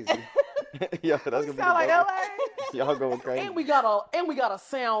crazy. Yo, that's gonna be sound like LA. Y'all going crazy. And we got a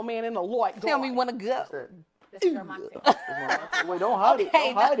sound man and a light guard. Tell me when to go. This is your mocktail. Wait, don't hide it.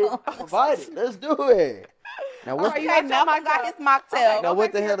 Don't hide it. Provide it. Let's do it. Now what? Okay, Malcolm got his mocktail. Now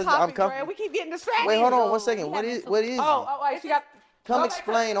what the hell is I'm coming? We keep getting distracted. Wait, hold on 1 second. What is? Oh, wait, she got. Come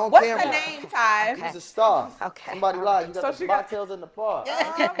explain on What's camera. the name, Ty? He's a star. Okay. Somebody lied. You got So the she got- mocktails in the park.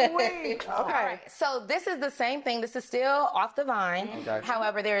 Okay. So this is the same thing. This is still off the vine. Okay.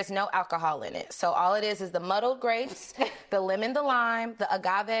 However, there is no alcohol in it. So all it is the muddled grapes, the lemon, the lime, the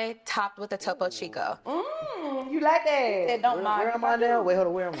agave topped with the Topo Chico. You like that? Said, don't mind. Where am I now? Wait, hold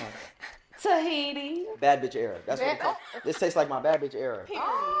on. Where am I? Tahiti. Bad bitch era. That's what it calls. This tastes like my bad bitch era.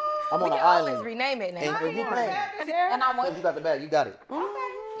 I'm on We an can always island. rename it now. And you playing. And I want You got the bag. You got it.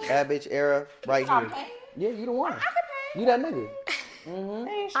 Bad bitch era right here. Yeah, you the one. You that nigga.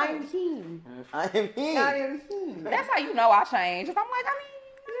 I'm him. I am him. That's how you know I changed. I'm like,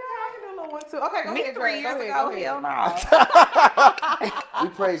 Okay, go me ahead, 3 years Dre. ago, Go ahead. hell no. We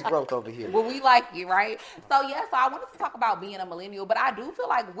praise growth over here. Well, we like it, right? So, yeah, so I wanted to talk about being a millennial, but I do feel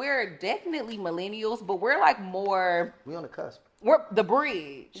like we're definitely millennials, but we're like more, We on the cusp. we're the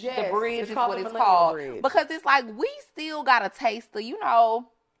bridge. Yes, the bridge it's is called what the it's millennial called. bridge. Because it's like we still got a taste of,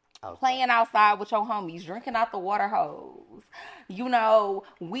 playing outside with your homies, drinking out the water hose.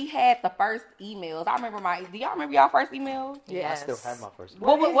 We had the first emails. I remember do y'all remember y'all first emails? Yes. I still have my first.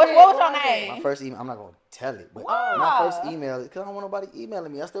 What was your name? My first email. I'm not gonna tell it, but Why? my first email because I don't want nobody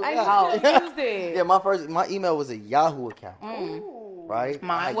emailing me. I still I got it. used it. Yeah, my email was a Yahoo account, right?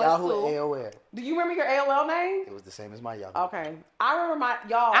 Mine I had was Yahoo too. AOL. Do you remember your AOL name? It was the same as my Yahoo. Okay. I remember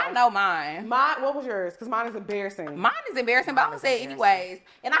y'all. I know mine. What was yours? Because mine is embarrassing. Mine is embarrassing, but I'm gonna say it anyways.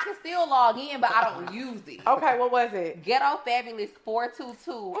 And I can still log in, but I don't use it. Okay, what was it? Ghetto Fabulous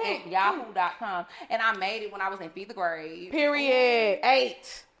 422 at yahoo.com. And I made it when I was in 5th grade. Period.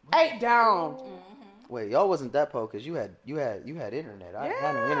 8 down. Wait, y'all wasn't that po because you had internet. I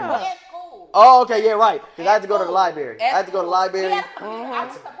had no Yeah. internet. But at school. Oh, okay, yeah, right. Because I had to go to the At library. school. I had to go to the library. We had a computer. I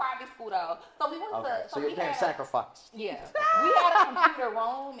went to private school though. So we went Okay, to. so your parents sacrificed. Yeah. We had a computer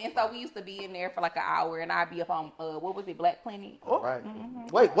room, and so we used to be in there for like an hour, and I'd be up on, what was it, Black Planet? Right.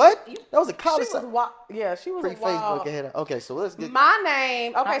 Wait, what? That was a She college. was wild. Yeah, she was Pre-Facebook wild. ahead. Okay, so let's get. My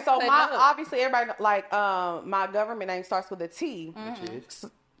name. Okay, so Say my no. obviously everybody like my government name starts with a T.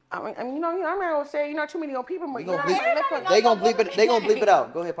 I mean, I'm not gonna say too many people. We You gonna know, bleep, they gonna bleep it. They gonna bleep it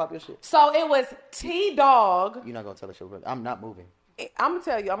out. Go ahead, pop your shit. So it was T Dog. You're not gonna tell the show, but I'm not moving. I'm gonna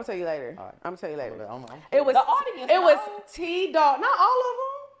tell you later. All right. I'm gonna tell you later. I'm It was The audience It was knows. T Dog. Not all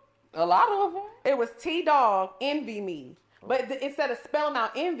of them. A lot of them. It was T Dog Envy Me. But instead of spelling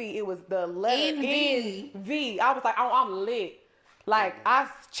out envy, it was the letter Envy. V. I was like, oh, I'm lit. Like I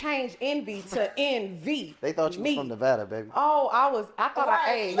changed envy to envy. They thought you was from Nevada, baby. Oh, I thought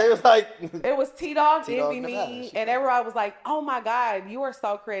I ate. They was like, It was T Dog T-Dog Envy Nevada. Me, and everybody was like, "Oh my God, you are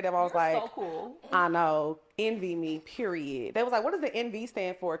so creative." I was like, So cool. "I know, envy me." Period. They was like, "What does the envy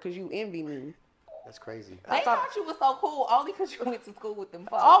stand for?" Because you envy me. that's crazy. They thought you was so cool only because you went to school with them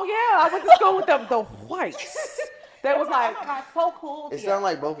folks. Oh yeah, I went to school with the whites. That was like, oh my God, so cool. It sounded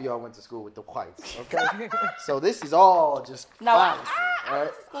like both of y'all went to school with the whites. Okay, so this is all just No, I fantasy, went right?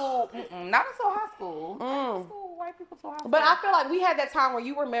 to school. Not until high school. School, white people to high school. but I feel like we had that time where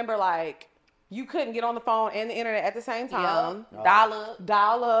you remember like you couldn't get on the phone and the internet at the same time. Yeah. Dollar.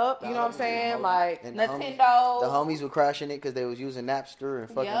 Dial up, you know what I'm saying? Like, And Nintendo. The homies were crashing it because they was using Napster and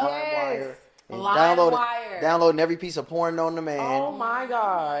fucking Yes. LimeWire. And LimeWire. downloading every piece of porn known to man. oh my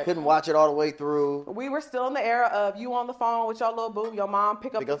God. Couldn't watch it all the way through. We were still in the era of you on the phone with your little boo, your mom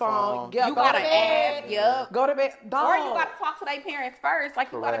pick up the phone. Yeah, You go gotta to bed. ask, yep. Go to bed. Dog. Or you gotta talk to their parents first.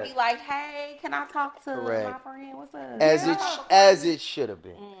 Like you gotta Correct. be like, hey, can I talk to Correct. my friend? What's up? As it should have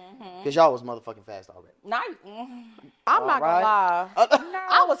been. Because y'all was motherfucking fast already. Not, I'm not gonna lie.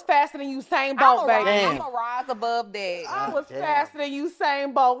 I was faster than Usain Bolt, baby. Damn. I'm a rise above that. I was Damn. faster than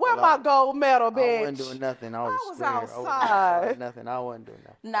Usain Bolt. Where Well, my gold medal, I bitch? wasn't doing nothing. I was was scared. outside. Nothing. I wasn't doing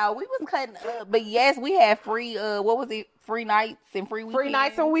nothing. No, we was cutting up. But yes, we had free, what was it? Free nights and free weekends. Free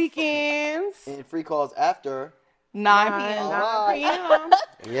nights and weekends. And free calls after. 9 p.m. 9 p.m.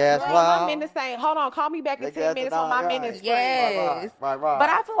 Yes, Girl, wow. my minutes ain't. Hold on, call me back in They 10 got minutes the on my nine, minutes. right. Free. Yes. Right. But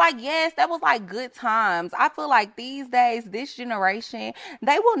I feel like, yes, that was like good times. I feel like these days, this generation,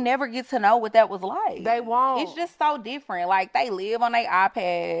 they will never get to know what that was like. They won't. It's just so different. Like, they live on their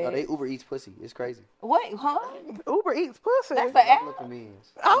iPad. No, they Uber Eats pussy. It's crazy. What, huh? Uber Eats pussy. That's an Level app. of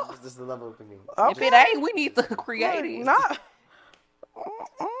convenience. Oh. This is the level of convenience. If it ain't, we need to create it. Not.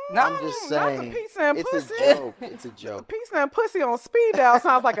 I'm just Not the saying. pizza and It's pussy. a joke. It's a joke. Pizza and pussy on speed dial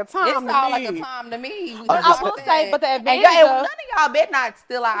sounds like a time It to sounds like me. a time to me. I will say, but the And advantage y'all, of none of y'all better not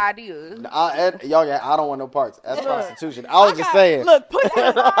steal our ideas. I don't want no parts. That's prostitution. I was just saying. Look, Pussy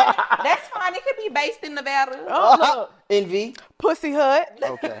That's fine. It could be based in Nevada. look, Envy. Pussy Hut.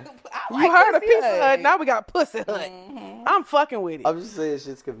 Okay. I You like heard of Pussy Pizza Hut. Now we got Pussy Hut. I'm fucking with it. I'm just saying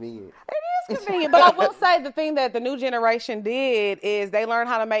shit's convenient. It is convenient. But I will say the thing that the new generation did is they learned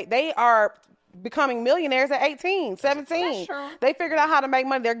how to make, they are becoming millionaires at 18, 17. That's true. They figured out how to make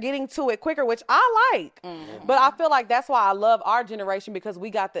money. They're getting to it quicker, which I like. But I feel like that's why I love our generation, because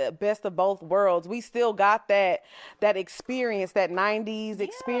we got the best of both worlds. We still got that experience, that 90s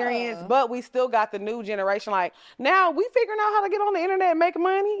experience, but we still got the new generation. Like, now we figuring out how to get on the internet and make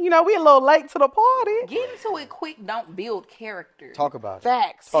money. You know, we a little late to the party. Getting to it quick don't build character. Talk about it.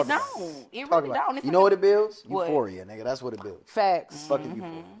 Facts. Talk It about don't. It Talk really about don't. it. It's You like know what it builds? What? Euphoria, nigga. That's what it builds. Facts. Fucking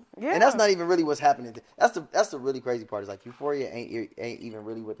euphoria. Yeah. And that's not even really what's happening. That's the really crazy part. Is like euphoria ain't even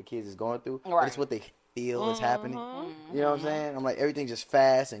really what the kids is going through. But Right. it's what they feel is happening. You know what I'm saying? I'm like, everything's just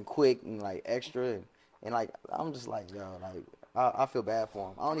fast and quick and like extra and like I'm just like, yo, like I feel bad for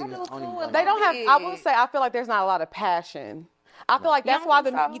them. I don't even. They don't have. I will say, I feel like there's not a lot of passion. I feel like that's why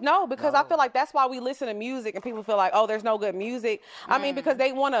I feel like that's why we listen to music and people feel like, oh, there's no good music. I mean, because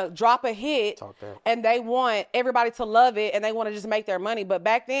they want to drop a hit Talk that. and they want everybody to love it and they want to just make their money. But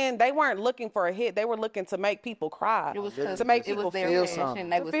back then, they weren't looking for a hit. They were looking to make people cry. It was to make it people was their feel passion. something.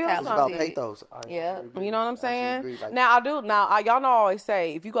 They To was feel It's about talented. pathos. Yeah. You know what I'm saying? Agree. Like, Now y'all know I always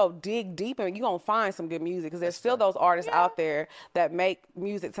say, if you go dig deeper, you're going to find some good music, because there's still those artists out there that make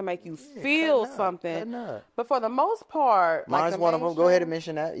music to make you feel cutting up, something. cutting up. But for the most part, mine's like one of them. Go ahead and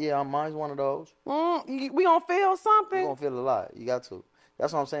mention that. Yeah, mine's one of those. we going to feel something. You're gonna feel a lot. You got to.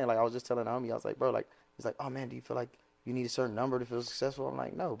 That's what I'm saying. Like, I was just telling Naomi, I was like, bro, like, he's like, oh man, do you feel like you need a certain number to feel successful? I'm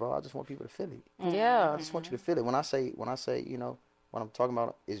like, no, bro, I just want people to feel it. Yeah. I just want you to feel it. When I say, you know, what I'm talking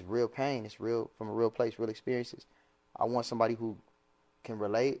about is real pain. It's real from a real place, real experiences. I want somebody who can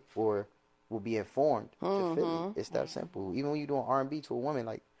relate or will be informed to feel it. It's that simple. Even when you're doing R&B to a woman,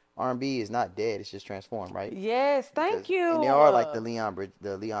 like, R&B is not dead. It's just transformed, right? Yes, thank you. And there are like the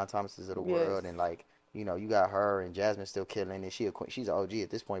Leon Thomases of the Yes. world, and like, you know, you got her and Jasmine still killing, and she's an OG at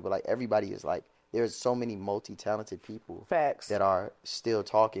this point. But like, everybody is like, there's so many multi-talented people Facts. that are still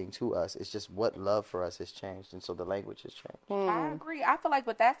talking to us. It's just what love for us has changed, and so the language has changed. I agree. I feel like,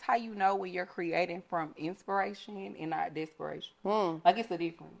 but that's how you know when you're creating from inspiration and not desperation. Like, it's a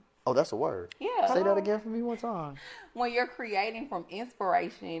difference. Oh, that's a word. Yeah. Say that again for me one time. When you're creating from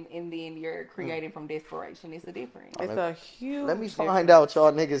inspiration and then you're creating from desperation, it's a difference. It's a huge. Let me find out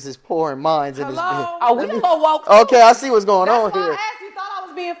y'all niggas is pouring minds in this. Hello? Oh, we a little woke. Okay, I see what's going on That's why here. I asked you. Thought I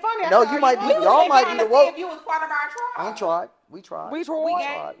was being funny. No, you might be. We was Y'all just might trying be to the woke. see if you was part of our tribe. We tried. We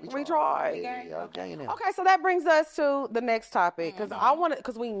tried. We tried. Yeah, gang in there. Okay, so that brings us to the next topic,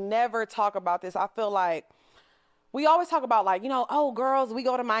 because we never talk about this. I feel like we always talk about, like, you know, oh, girls, we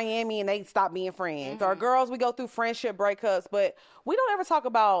go to Miami and they stop being friends, or girls, we go through friendship breakups, but we don't ever talk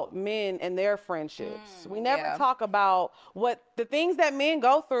about men and their friendships. We never talk about what the things that men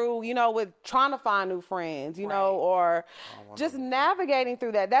go through, you know, with trying to find new friends, you know, or just navigating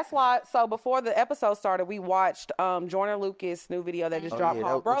through that. That's why. So before the episode started, we watched Joyner Lucas' new video that just dropped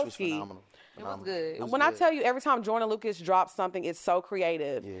called which was Broski. phenomenal. It was good. When I tell you, every time Joyner Lucas drops something, it's so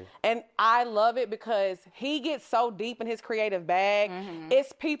creative. Yeah. And I love it because he gets so deep in his creative bag.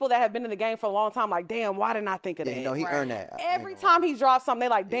 It's people that have been in the game for a long time, like, damn, why didn't I think of that? You know, he earned that. Every time he drops something, they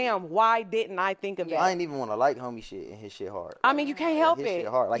like, damn, why didn't I think of that? I ain't even want to like homie shit and his shit hard. I mean, you can't help his it. Shit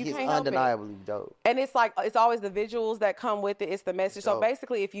hard. Like, You he's can't help it. undeniably dope. And it's like, it's always the visuals that come with it. It's the message. So dope.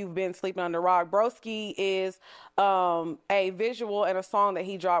 basically, if you've been sleeping under a rock, Broski is a visual and a song that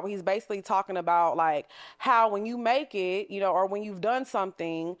he dropped where he's basically talking about, like, how when you make it, you know, or when you've done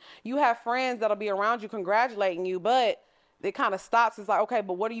something, you have friends that'll be around you congratulating you, but it kind of stops. It's like, okay,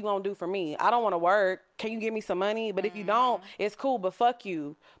 but what are you going to do for me? I don't want to work. Can you give me some money? But if you don't, it's cool, but fuck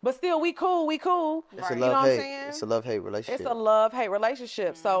you. But still, we cool. It's a You know what I'm love-hate. saying? It's a love-hate relationship. It's a love-hate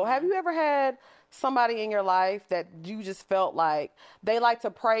relationship. So have you ever had somebody in your life that you just felt like they like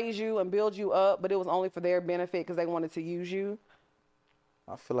to praise you and build you up, but it was only for their benefit because they wanted to use you?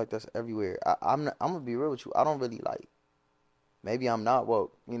 I feel like that's everywhere. I'm going to be real with you. I don't really like, maybe I'm not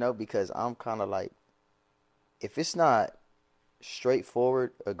woke, you know, because I'm kind of like, if it's not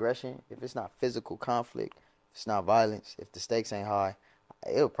straightforward aggression, if it's not physical conflict, if it's not violence, if the stakes ain't high,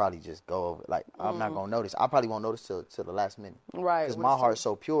 it'll probably just go over. Like, I'm not going to notice. I probably won't notice till the last minute. Right. Because my heart's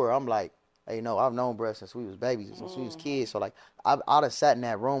so pure. I'm like, hey, you know, I've known bruh since we was babies, since we was kids. So, like, I'd have sat in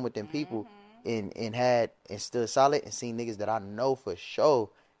that room with them people and stood solid and seen niggas that I know for sure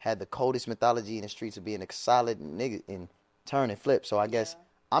had the coldest mythology in the streets of being a solid nigga and turn and flip. So I guess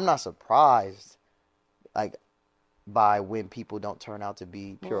I'm not surprised. Like, by when people don't turn out to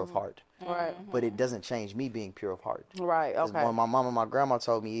be pure of heart. Right. But it doesn't change me being pure of heart. Right. 'Cause Okay. what my mom and my grandma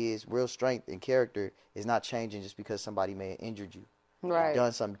told me is real strength and character is not changing just because somebody may have injured you, Right.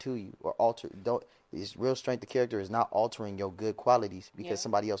 done something to you, or altered. Don't. It's real strength. The character is not altering your good qualities because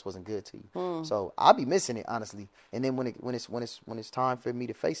somebody else wasn't good to you. So I'll be missing it honestly. And then when it's time for me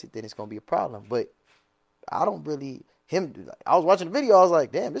to face it, then it's gonna be a problem. But I don't really. I was watching the video. I was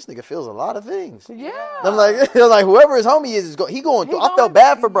like, damn, this nigga feels a lot of things. Yeah. I'm like, whoever his homie is going through. I felt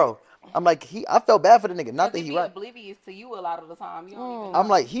bad for bro. I'm like, I felt bad for the nigga. Not that he right. Oblivious to you a lot of the time. You don't even I'm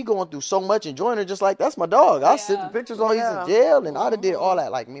like, he going through so much and joining her just like, that's my dog. I sent the pictures while he's in jail, and I done did all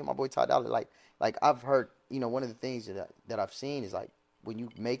that. Like, me and my boy Ty Dolla, like I've heard, one of the things that I've seen is, like, when you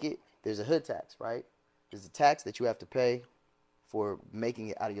make it, there's a hood tax, right? There's a tax that you have to pay for making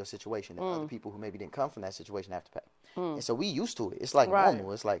it out of your situation that other people who maybe didn't come from that situation have to pay. And so we used to it. It's like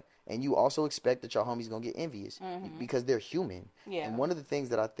normal. It's like, and you also expect that your homie's gonna get envious because they're human. Yeah. And one of the things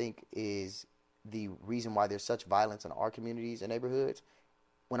that I think is the reason why there's such violence in our communities and neighborhoods,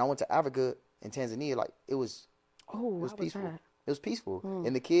 when I went to Africa and Tanzania, like it was peaceful. It was peaceful.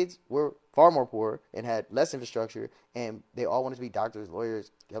 And the kids were far more poor and had less infrastructure, and they all wanted to be doctors,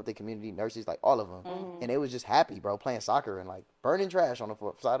 lawyers, help their community, nurses, like all of them. And they was just happy, bro, playing soccer and like burning trash on the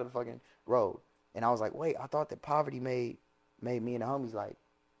side of the fucking road. And I was like, wait, I thought that poverty made me and the homies like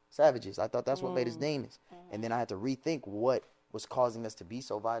savages. I thought that's what made us demons. And then I had to rethink what was causing us to be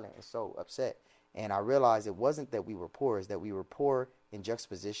so violent and so upset. And I realized it wasn't that we were poor, it's that we were poor in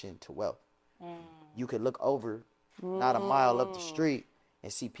juxtaposition to wealth. You could look over not a mile up the street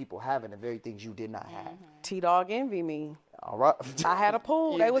and see people having the very things you did not have. T-Dog envy me. All right. I had a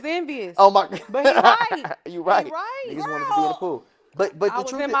pool. They was envious. Oh my God. But he right. You right. He right. Niggas wanted to be in the pool. But I the was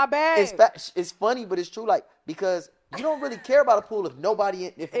truth in my bag. it's funny, but it's true. Like, because you don't really care about a pool if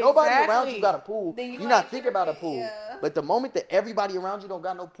nobody around you got a pool. You're not thinking about a pool. Yeah. But the moment that everybody around you don't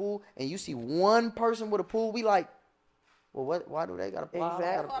got no pool, and you see one person with a pool, we like, well, why do they got a pool?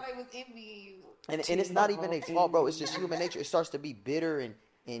 Exactly. I thought they was envying you. And it's not even their fault, bro. It's just human nature. It starts to be bitter and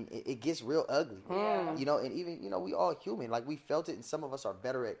it gets real ugly. And even, we all human. Like, we felt it, and some of us are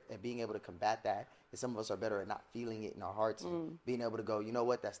better at being able to combat that. And some of us are better at not feeling it in our hearts and being able to go, you know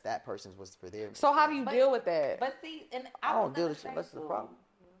what, that's that person's was for them. So how do you deal with that? But see, and I don't deal with shit. That's the problem.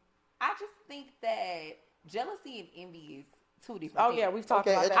 I just think that jealousy and envy is two different things. Yeah, we've talked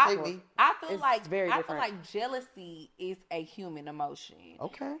about that before. I feel It's like very different. I feel like jealousy is a human emotion.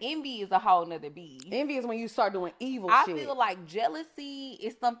 Okay. Envy is a whole nother beast. Envy is when you start doing evil I shit. feel like jealousy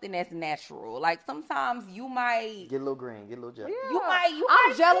is something that's natural. Like, sometimes you might get a little green, get a little jealous. Yeah.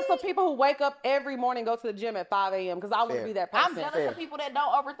 I'm jealous of people who wake up every morning and go to the gym at 5 a.m. because I want to be that person. I'm jealous of people that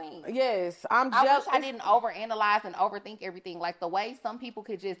don't overthink. Yes, I'm I jealous. wish I didn't overanalyze and overthink everything. Like, the way some people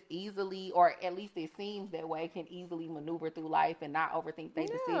could just easily, or at least it seems that way, can easily maneuver through life and not overthink their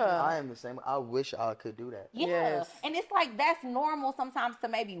decisions. I am the same. I wish I could do that. Yeah. Yes. And it's like, that's normal sometimes to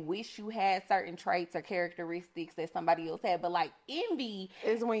maybe wish you had certain traits or characteristics that somebody else had. But like, envy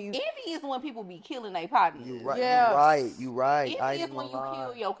is when people be killing their partners. You right. Yes. You right. Envy is when you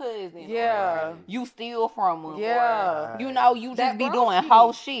kill your cousin. Yeah. Or you steal from them. Yeah. Or, you just be doing broski.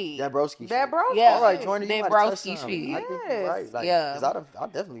 whole shit. That broski That shit. broski. Yeah. All right, Jordan, you that might touch broski something. shit. I think you're right. Like, Yeah. Because I'll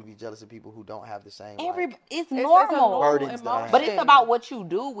definitely be jealous of people who don't have the same. It's normal. Burdens that I have. But it's about what you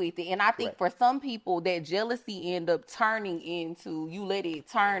do with it. And I think Correct. for some people, that jealousy end up turning into, you let it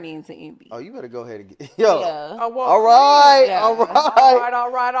turn into envy. Oh, you better go ahead and get. Yeah. All right. Yeah. All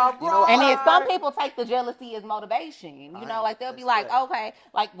right. You know, and then some people take the jealousy as motivation. You know, like they'll be like, okay,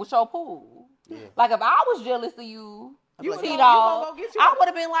 like with your pool. Yeah. Like, if I was jealous of you, like, T-Dog, I would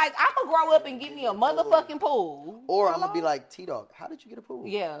have been like, I'm going to grow up and get me a motherfucking pool. Or I'm going to be like, T-Dog, how did you get a pool?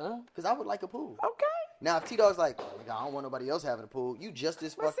 Yeah. Because I would like a pool. Okay. Now, if T-Dog's like, I don't want nobody else having a pool, you just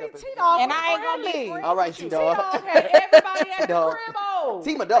as fucked up as T-Dog, and I ain't going to be free. All right, T-Dog. T-Dog had everybody at the crib over.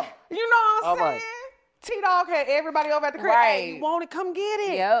 Team of dog. You know what I'm All saying? right. T-Dog had everybody over at the crib. Right. Hey, you want it? Come get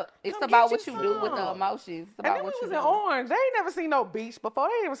it. Yep. It's Come about get what you you do with the some. emotions. It's And about then what we you was in do. Orange. They ain't never seen no beach before.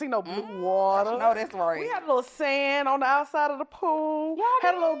 They ain't never seen no blue water. No, that's right. We had a little sand on the outside of the pool.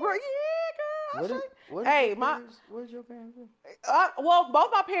 Had a little grill. Yeah, girl. Where's your parents? Well,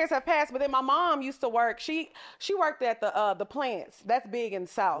 both my parents have passed, but then my mom used to work. She worked at the plants. That's big in the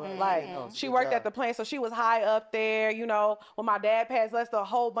South. She worked at the plants, so she was high up there. You know, when my dad passed, left a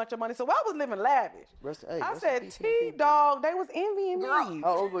whole bunch of money. So I was living lavish. I said, T-Dog, they was envying me.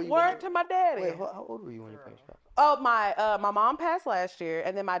 How old were you? Word to my daddy. Wait, how old were you when your parents passed? Oh, my mom passed last year,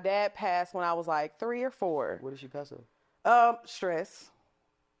 and then my dad passed when I was like 3 or 4. What did she pass of? Stress.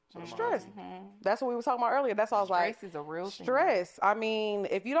 Stress. That's what we were talking about earlier. That's all I was like. Stress is a real thing. Stress. I mean,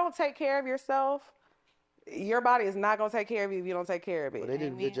 if you don't take care of yourself, your body is not gonna take care of you if you don't take care of it. Well, they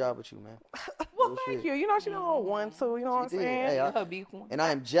did a good job with you, man. Well, thank you. You know, she know 1, 2. You know what I'm saying? Hey, and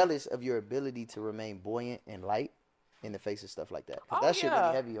I am jealous of your ability to remain buoyant and light in the face of stuff like that. Cause that shit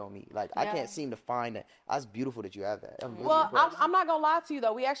really heavy on me. Like I can't seem to find that. That's beautiful that you have that. I'm really impressed. I'm not gonna lie to you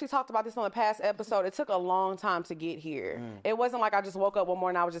though. We actually talked about this on the past episode. It took a long time to get here. It wasn't like I just woke up one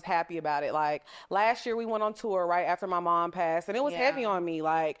morning and I was just happy about it. Like last year we went on tour right after my mom passed, and it was heavy on me.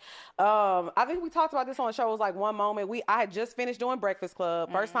 Like I think we talked about this on the show. It was like one moment I had just finished doing Breakfast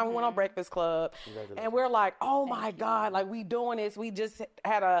Club. First time we went on Breakfast Club, and we're like, oh my God, like we doing this. We just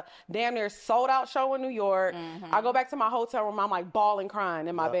had a damn near sold out show in New York. I go back to my hotel room. I'm like bawling, crying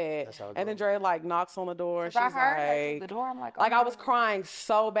in my bed, and then Dre like knocks on the door. And she's like, the door. I'm like, I was crying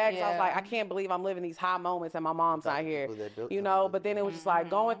so bad because I was like, I can't believe I'm living these high moments and my mom's not here, you know. But then it was just like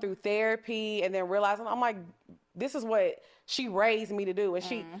going through therapy and then realizing I'm like, this is what she raised me to do, and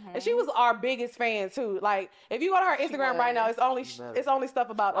she was our biggest fan too. Like if you go to her Instagram right now, it's only stuff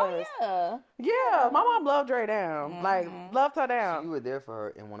about us. Yeah, my mom loved Dre down, like loved her down. So you were there for her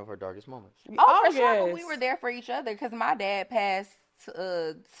in one of her darkest moments. For sure. But we were there for each other because my dad passed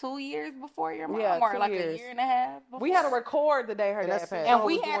 2 years before your mom, or like a year and a half before. We had to record the day her dad passed, and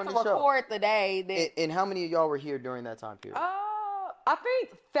we had to record the day that. And how many of y'all were here during that time period? I think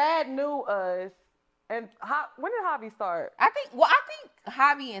Thad knew us. And when did Javi start? I think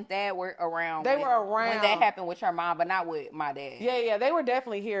Javi and Thad were around. They were around when that happened with your mom, but not with my dad. Yeah, they were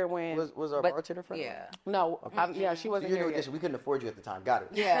definitely here when. Was our bartender friend? Yeah. No, she wasn't here yet. We couldn't afford you at the time. Got it.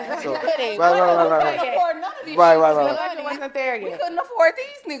 Yeah. So, right. Right. Wasn't there yet. We couldn't afford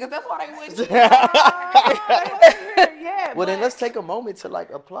these niggas. That's why they wouldn't. Yeah. Well, then let's take a moment to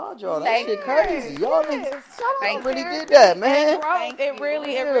like applaud y'all. That shit crazy. Y'all really did that, man. It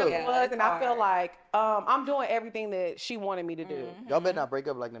really was, and I feel like I'm doing everything that she wanted me to do. Y'all better not break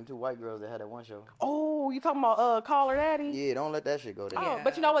up like them 2 white girls that had that one show. Oh, you talking about Call Her Daddy? Yeah, don't let that shit go there. Oh,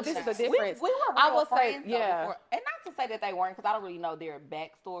 but you know what? This is the difference. We were I will say, before, and not to say that they weren't, because I don't really know their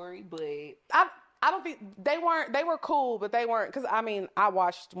backstory, but I don't think they weren't. They were cool, but they weren't. Because I mean, I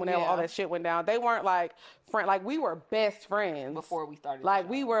watched when all that shit went down. They weren't like friend. Like we were best friends before we started. Like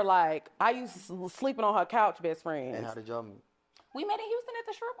we were like I used to sleeping on her couch, best friends. And how did y'all meet? We met in Houston at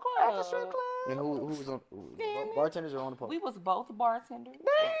the strip club. At the strip club. And who was on bartenders or on the pole? We was both bartenders.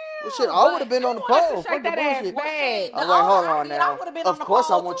 Well, shit, I would have been on the pole. Shake that ass bad. I'm like, hold on now. Of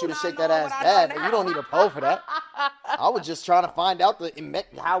course, I want you to shake that ass bad, but you don't need a pole for that. I was just trying to find out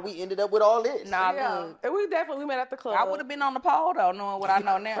how we ended up with all this. Nah, look, we met at the club. I would have been on the pole though, knowing what I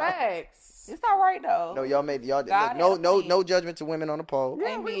know now. Facts. It's all right though. No, y'all no judgment to women on the pole.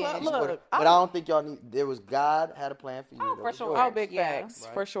 Yeah, look. But I don't think y'all need. There was God had a plan for you. Oh, for sure. Oh, big facts,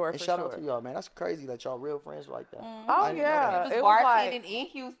 for sure. And shout out to y'all, man. That's crazy that y'all real friends like that. Oh yeah, it was bartending in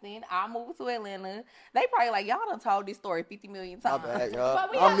Houston. I moved to Atlanta. They probably like y'all done told this story 50 million times. My bad, y'all.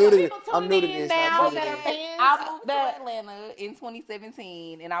 But I'm new to this. I'm new to this. I moved to Atlanta in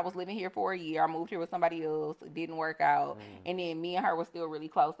 2017, and I was living here for a year. I moved here with somebody else. It didn't work out, and then me and her were still really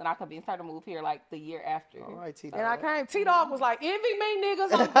close, and I convinced her to move here like the year after. All right, T-Dog. And I came. T-Dog was like, "Envy me,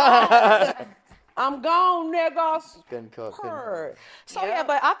 niggas. I'm gone. I'm gone, niggas." Couldn't cook. So yeah,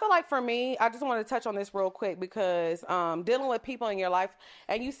 but I feel like for me, I just want to touch on this real quick because dealing with people in your life,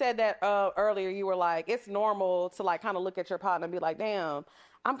 and you said that earlier. You were like, it's normal to like kind of look at your partner and be like, "Damn,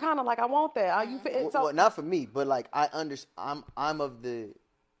 I'm kind of like I want that." Well, not for me, but like I understand.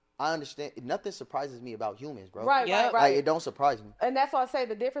 I understand. Nothing surprises me about humans, bro. Right. Like, it don't surprise me. And that's why I say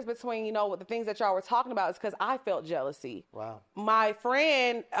the difference between, the things that y'all were talking about is because I felt jealousy. Wow. My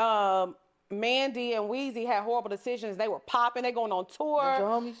friend, Mandy and Weezy had horrible decisions. They were popping. They going on tour. Those your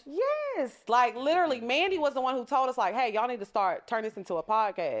homies? Yes. Like, literally, Mandy was the one who told us, like, hey, y'all need to turn this into a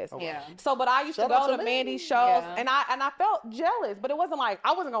podcast. Okay. Yeah. So, but I used to go to Mandy's shows, and I felt jealous, but it wasn't like,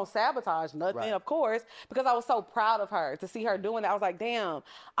 I wasn't going to sabotage nothing, of course, because I was so proud of her to see her doing that. I was like, damn,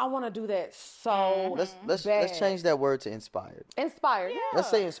 I want to do that so Let's change that word to inspired. Inspired, yeah. Let's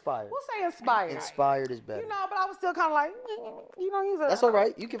say inspired. We'll say inspired. Inspired is better. But I was still kind of like, That's all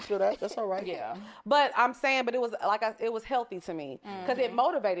right. You can feel that. That's all right. Yeah. But I'm saying, it was like it was healthy to me because it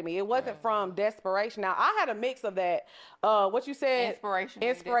motivated me. It wasn't from desperation. Now I had a mix of that. What you said,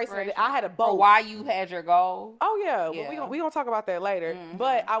 inspiration. I had a both. For why you had your goal. Oh yeah. We gonna talk about that later.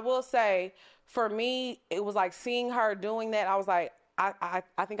 But I will say, for me, it was like seeing her doing that. I was like, I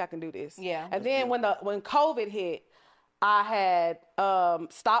think I can do this. Yeah. And then when COVID hit, I had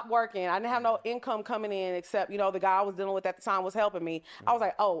stopped working. I didn't have no income coming in except, the guy I was dealing with at the time was helping me. I was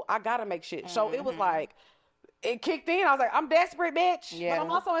like, oh, I got to make shit. So it was like, it kicked in. I was like, I'm desperate, bitch. Yeah. But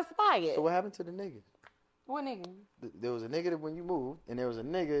I'm also inspired. So what happened to the niggas? What nigga? There was a nigga when you moved, and there was a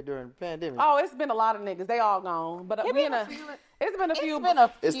nigga during the pandemic. Oh, it's been a lot of niggas. They all gone. But it's been a few.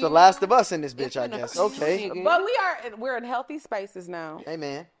 It's the last of us in this bitch, I guess. Okay. But we're in healthy spaces now.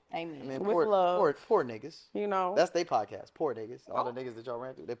 Amen. Amen. Poor, With love. Poor niggas. You know. That's their podcast. Poor niggas. All the niggas that y'all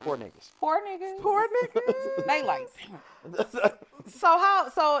ran through, they poor niggas. Poor niggas. Poor niggas. They like.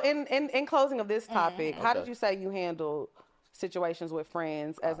 So in closing of this topic, how did you say you handle situations with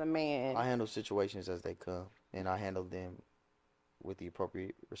friends as a man? I handle situations as they come, and I handle them with the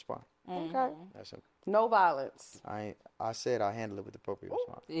appropriate response. Okay. That's simple. No violence. I said I handle it with the appropriate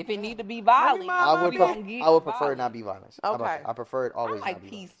response. If it need to be violent, I would prefer not be violent. Okay. I prefer it always. I like not be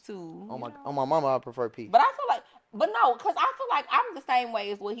peace violent. too. On my mama, I prefer peace. But I feel like, because I feel like I'm the same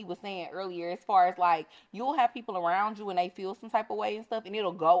way as what he was saying earlier, as far as like, you'll have people around you and they feel some type of way and stuff, and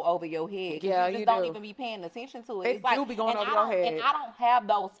it'll go over your head. Yeah, you just don't even be paying attention to it. It It's like, do be going and over your head. And I don't have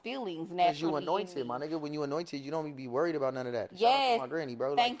those feelings naturally. Because you anointed, my nigga. When you anointed, you don't be worried about none of that. Shout out Yes. to my granny,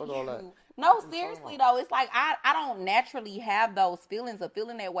 bro. Thank Fuck you. all that. No, seriously though, it's like I don't naturally have those feelings of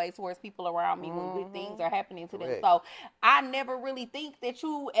feeling that way towards people around me when good things are happening to them. Correct. So I never really think that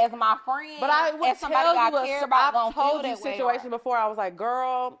you, as my friend, But I would as somebody tell that I you, care about, I've gonna told feel you that way. situation before. I was like,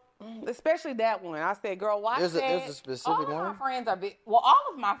 girl, especially that one. I said, girl, watch There's that. a specific All one. of my friends are all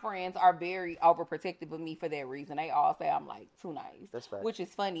of my friends are very overprotective of me for that reason. They all say I'm like too nice. That's fact. Which is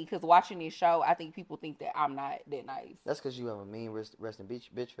funny because watching this show, I think people think that I'm not that nice. That's because you have a mean resting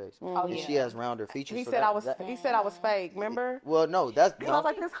bitch face. Oh, And yeah. she has rounder features. He so said that- I was. that- He said I was fake. Remember? Well, no, that's. I was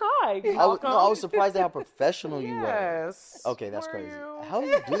like, this hi. I was surprised at how professional you were. Yes. Okay, that's Were crazy. you? How do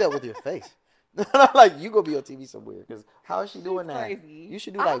you do that with your face? Like, you go be on TV somewhere. Because how is she doing that? crazy. You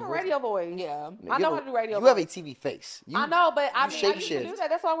should do I like have a radio voice. Yeah. I know how to do radio You have a voice. TV face. I know, but I shape used to do shift. that.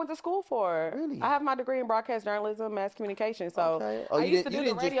 That's what I went to school for. Really? I have my degree in broadcast journalism, mass communication. So Okay. Oh, I you used to didn't- do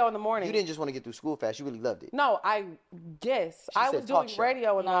you the didn't radio in the morning. You didn't just want to get through school fast. You really loved it. No, I said was talk doing show.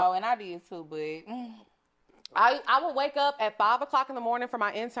 radio in the No, and I did too, but I would wake up at 5 o'clock in the morning for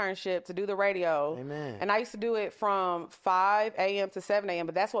my internship to do the radio. Amen. And I used to do it from 5 a.m. to 7 a.m.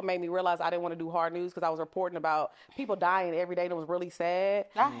 But that's what made me realize I didn't want to do hard news because I was reporting about people dying every day. That was really sad.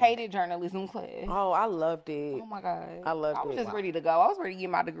 I hated journalism class. Oh, I loved it. Oh my god, I loved I was it. just ready to go. I was ready to get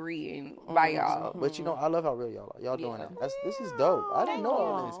my degree and by y'all. But you know, I love how real y'all are. Y'all doing that. This is dope. I didn't know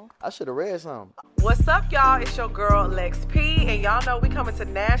all this. I should have read something. What's up, y'all? It's your girl, Lex P. And y'all know we coming to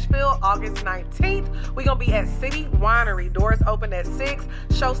Nashville August 19th. We going to be at City Winery. Doors open at 6.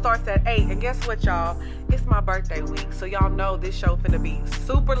 Show starts at 8. And guess what, y'all? It's my birthday week. So y'all know this show finna be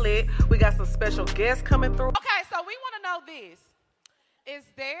super lit. We got some special guests coming through. Okay, so we want to know this. Is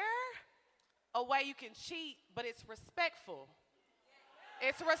there a way you can cheat, but it's respectful?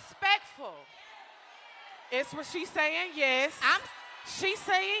 It's respectful. It's what she's saying, yes. She's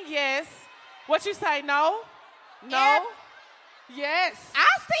saying yes. What you say, no? No? Yes. I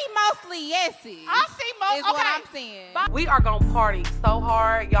see mostly yeses. I see most. Is what I'm seeing. We are going to party so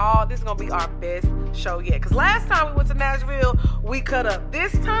hard, y'all. This is going to be our best show yet. Because last time we went to Nashville, we cut up.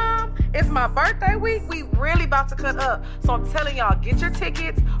 This time, it's my birthday week. We really about to cut up. So I'm telling y'all, get your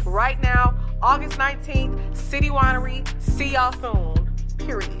tickets right now. August 19th, City Winery. See y'all soon.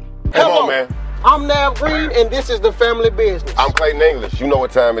 Period. Come on, man. I'm Nav Green, and this is the family business. I'm Clayton English. You know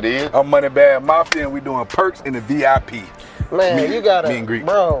what time it is. I'm Moneybag Mafia, and we doing perks in the VIP. Man, you gotta, meet and greet.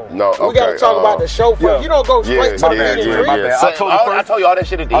 bro. No, we gotta okay, talk about the show first. yeah. You don't go straight to my the bad, meet and yeah, greet. my bad. Say- October I 1st. told you all that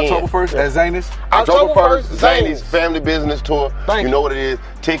shit at the October end. 1st at Zanis. October 1st, Zanies. Zanies Family Business Tour. Thank You you. know what it is.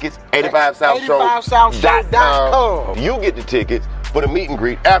 Tickets, 85 South Show. 85southshow.com. You get the tickets for the meet and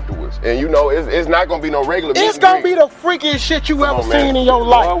greet afterwards. And you know, it's not going to be no regular meet It's and gonna be greet. the freakiest shit you Come ever on, man. seen in your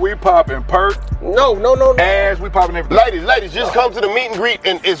life. Well, we popping perk, No. ass, we popping everything. Ladies, just come to the meet and greet,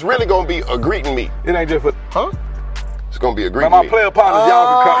 and it's really going to be a greet and meet. It ain't just for Huh? It's going to be a greet now, and my meet. player partners.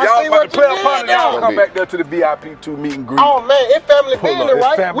 Y'all I can come. see Y'all what about to player you did partners. there. Y'all come back there to the VIP 2 meet and greet. Oh man, it's family Pull up, business, it's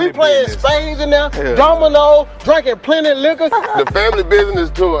right? family We playing business. spades in there, Yeah. domino, drinking plenty of liquor. The Family Business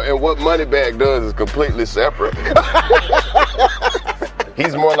Tour and what Moneybag does is completely separate.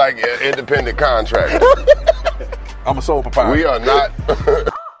 He's more like an independent contractor. I'm a sole proprietor. We are not.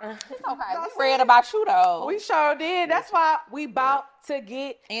 It's okay. We read about you though. We sure did. That's why we about to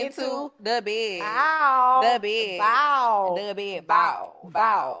get into the bed. Bow. The bed. Bow. The bed. Bow.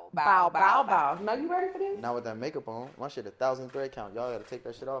 Bow. Bow. Bow. Bow. No, you ready for this? Now with that makeup on, my shit 1,000 thread count. Y'all gotta take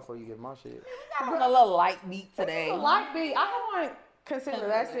that shit off before you get my shit. Got on a little light beat today. Light beat. I have on Concealer,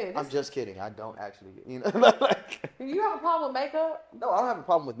 that's it. I'm just kidding. I don't actually, like. You have a problem with makeup? No, I don't have a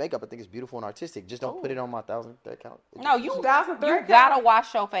problem with makeup. I think it's beautiful and artistic. Just don't put it on my 1,000 count. No, you $1,003 gotta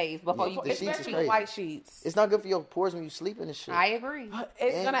wash your face before Yeah, you. the sheets is Especially crazy. white sheets. It's not good for your pores when you sleeping and shit. I agree.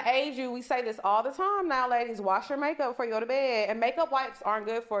 It's gonna age you. We say this all the time now, ladies. Wash your makeup before you go to bed. And makeup wipes aren't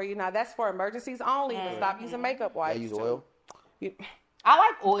good for you. Now that's for emergencies only. But stop using makeup I wipes. use too. oil. I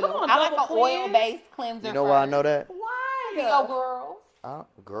like oil. Come on, I like double an cleanse. oil-based cleanser. You know why I know that? Why? Yo, girls.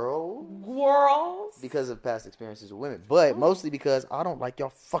 Girl. Girls. Because of past experiences with women. But mostly because I don't like y'all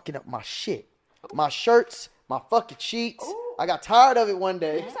fucking up my shit. My shirts, my fucking sheets. I got tired of it one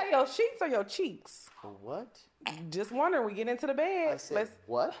day. Did you say your sheets or your cheeks? What? Just wondering. We get into the bed. I said,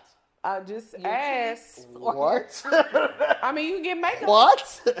 what? I just asked. What? I mean, you can get makeup.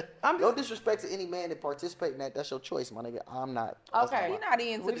 What? I'm No just disrespect to any man that participate in that. That's your choice, my nigga. I'm not. That's okay. not We're not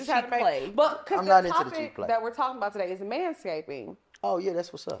into We the just had cheap to make. play. But because I'm the not into the topic cheap play. that we're talking about today is manscaping. Oh, yeah,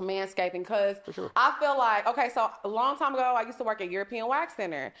 that's what's up. Manscaping, because sure. I feel like, okay, so a long time ago, I used to work at European Wax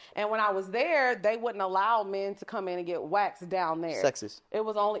Center, and when I was there, they wouldn't allow men to come in and get waxed down there. Sexist. It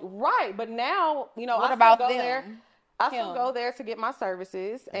was only right, but now, you know, What I about still go them? there. I still Him. go there to get my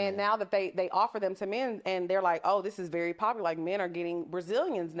services, and now that they offer them to men, and they're like, oh, this is very popular. Like, men are getting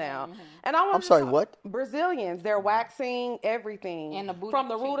Brazilians now, and I want. I'm sorry, what? Brazilians? They're waxing everything And the booty from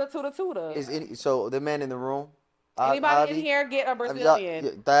the cheeks. rooter to the tutor. So the man in the room. Anybody in here get a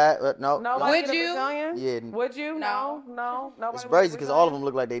Brazilian? No. Nobody Would get a you? Brazilian? Yeah. Would you? No. Nobody. It's would crazy get because a all of Brazilian? them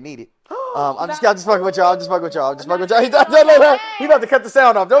look like they need it. I'm just fucking with y'all. I'm just fucking with y'all. I'm just fucking with y'all. He about to cut the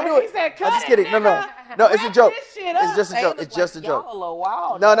sound off. Don't do He it. said, "Cut I'm just it, kidding. No, it's a Wrap joke. this shit up. It's just a They joke. look It's just a like y'all joke. a little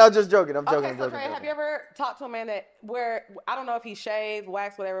wild. No, just joking. I'm joking. Okay, I'm so joking. Trey, have you ever talked to a man that where I don't know if he shaved,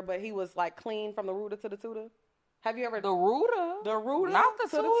 waxed, whatever, but he was like clean from the rooter to the tutor? Have you ever The rooter? the rooter Not the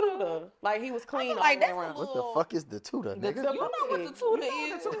to the tutor. tutor? Like he was clean all like the way that's a around. What little- the fuck is the tutor, nigga? You know what the tutor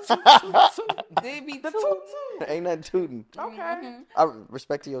is? They be The tooting. tutor. Ain't nothing tooting. Okay. I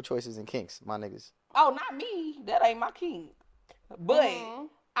respect your choices and kinks, my niggas. Oh, not me. That ain't my king. But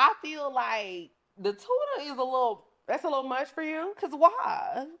I feel like the tutor is a little. That's a little much for you. Cause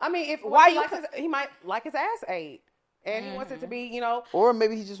why? I mean, if Why he, you likes his, he might like his ass ate, and he wants it to be, you know, Or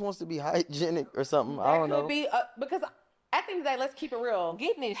maybe he just wants to be hygienic or something. I don't that could know. be because at the end of the day, let's keep it real.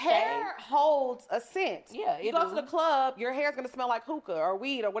 Getting it Hair holds a scent. Yeah, you it go do. to the club, your hair's gonna smell like hookah or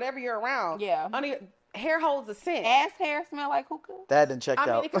weed or whatever you're around. Yeah. Hair holds a scent. Ass hair smell like hookah. That done checked I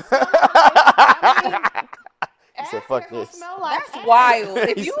mean, out. it can smell like, He said, ass "Fuck hair gonna this." smell like That's ass. wild.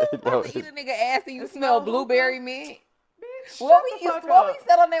 If He you said, "No, want to eat a nigga ass and you it smell smell blueberry hookah. mint. Bitch, What shut we the fuck what up. we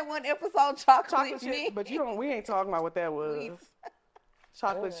said on that one episode, chocolate Chocolate chip, mint. but we ain't talking about what that was.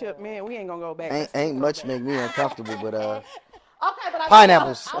 Chocolate chip, man. We ain't gonna go back. Ain't much make me uncomfortable, but Okay, but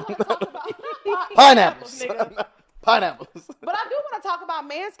Pineapples. I want to talk about pineapples. nigga. Pineapples. But I do want to talk about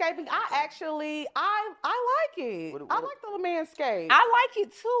manscaping. I like it. What- I like the manscape. I like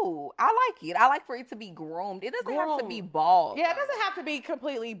it too. I like it. I like for it to be groomed. It doesn't have to be bald. Yeah, it doesn't have to be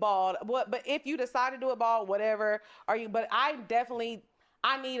completely bald. But if you decide to do it bald, whatever, but I definitely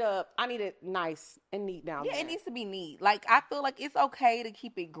I need it nice and neat down Yeah, there. it needs to be neat. Like I feel like it's okay to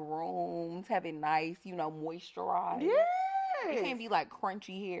keep it groomed, have it nice, moisturized. Yes. It can't be like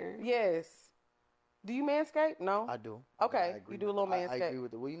crunchy hair. Yes. Do you manscape? No. I do. Okay, I agree you do a with- little I manscape. agree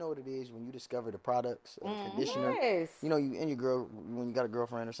with it. Well, you know what it is when you discover the products, the conditioner. Yes. You know, you and your girl, when you got a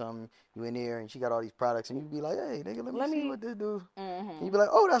girlfriend or something, you in there and she got all these products, and you be like, "Hey, nigga, let me see what this do." And you be like,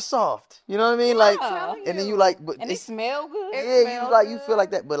 "Oh, that's soft." You know what I mean? Like, telling and then you. you like, but And it it's smell good. It yeah, smells you like you good. feel like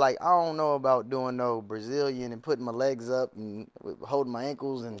that, but like I don't know about doing no Brazilian and putting my legs up and holding my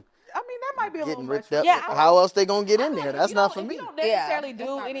ankles and I mean, that might be a getting little ripped much. up. Yeah, How else they gonna get in there? That's You not don't- for if me. You don't Yeah, necessarily that's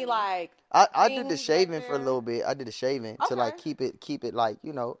do not any me. like. I did the things shaving back for a there. little bit. I did the shaving to like Okay. keep it like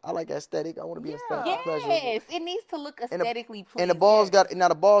I like aesthetic. I want to be aesthetic pleasure. Yes, it needs to look aesthetically pleasing. And the balls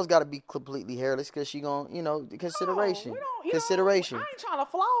got to be completely hairless because she gonna consideration, We don't, consideration, I ain't trying to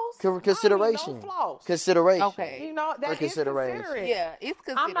floss. consideration, I ain't no floss. consideration. Okay. You know, that is consideration. considerate. Yeah, it's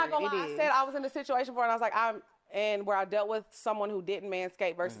considerate. I'm not gonna lie. It I is. said I was in a situation before, and I was like, and where I dealt with someone who didn't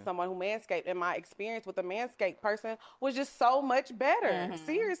manscape versus someone who manscaped, and my experience with a manscaped person was just so much better.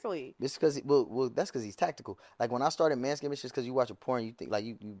 Seriously. It's because that's because he's tactical. Like when I started manscaping, it's just because you watch a porn, you think like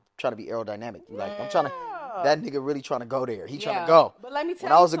you try to be aerodynamic. You like I'm trying to. That nigga really trying to go there. He trying to go. But let me tell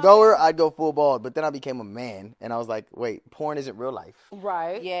When you I was a something. goer, I'd go full bald. But then I became a man, and I was like, wait, porn isn't real life.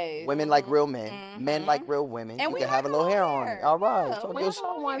 Right. Yes. Women like real men. Men like real women. And you we can have a like little hair long on it. hair. All right. Yeah, Talk we your like shit.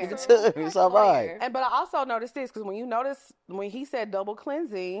 long hair. It's all right. But I also noticed this because when you notice when he said double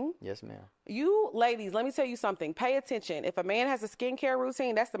cleansing, Yes, ma'am. you ladies, let me tell you something. Pay attention. If a man has a skincare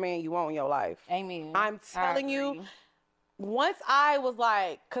routine, that's the man you want in your life. Amen. I'm I telling you. agree. once I was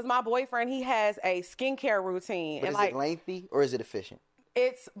like, because my boyfriend, he has a skincare routine. But and is like, it lengthy or is it efficient?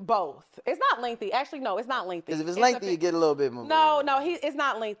 It's both. It's not lengthy. Actually, no, it's not lengthy. Because if it's lengthy, you get a little bit more. No, it's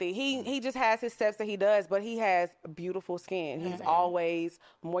not lengthy. He just has his steps that he does, but he has beautiful skin. He's always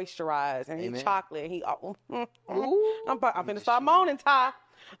moisturized, and he's chocolate. I'm finna start moaning, Ty.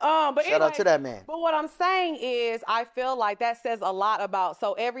 But Shout out to that man. But what I'm saying is, I feel like that says a lot about,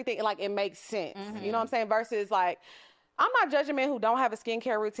 so everything, like, it makes sense. You know what I'm saying? Versus, like, I'm not judging men who don't have a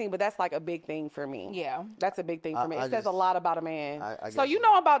skincare routine, but that's like a big thing for me. Yeah. That's a big thing for me. It says a lot about a man. So you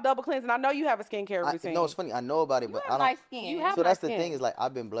know about double cleansing. I know you have a skincare routine. No, it's funny. I know about it, but I don't. Nice skin. You have So nice that's the skin. thing is, like,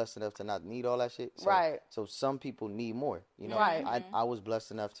 I've been blessed enough to not need all that shit. So, Right. So some people need more. You know. Right. I was blessed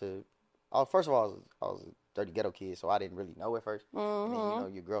enough to. First of all, I was a dirty ghetto kid, so I didn't really know at first. And then, you know,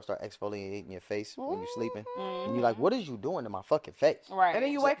 your girl start exfoliating your face when you're sleeping, and you're like, "What is you doing to my fucking face?" Right. And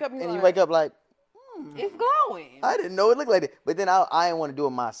then you wake up and you wake up like, it's glowing. I didn't know it looked like that. But then I didn't want to do it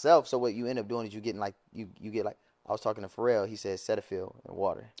myself. So what you end up doing is you getting like you get like, I was talking to Pharrell. He said Cetaphil and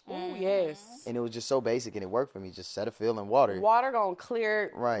water. Ooh, yes. And it was just so basic and it worked for me. Just Cetaphil and water. Water gonna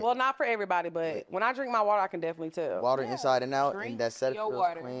clear. Right. Well, not for everybody, but when I drink my water, I can definitely tell. Water inside and out, Drink and that your Cetaphil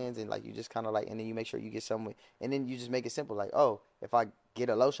water. cleanse, and like you just kind of like, and then you make sure you get some, and then you just make it simple. Like, oh, if I get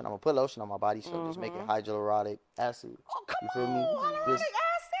a lotion, I'm gonna put lotion on my body, so just make it hyaluronic acid. You feel me? Just-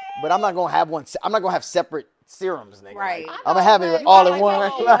 But I'm not gonna have one. I'm not gonna have separate serums, nigga. Right. Like, I'm gonna have it all in one.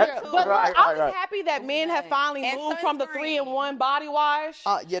 But Right, I'm right. happy that men have finally And moved from the sunscreen. 3-in-1 body wash.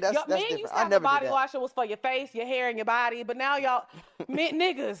 Yeah, that's Men different. used to I have a never body did that. wash that was for your face, your hair, and your body. But now y'all,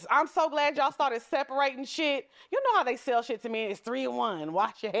 niggas, I'm so glad y'all started separating shit. You know how they sell shit to me? It's 3-in-1.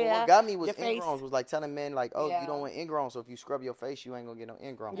 Wash your But hair. what got me was your face. ingrowns. Was like telling men like, oh, Yeah. you don't want ingrowns, so if you scrub your face, you ain't gonna get no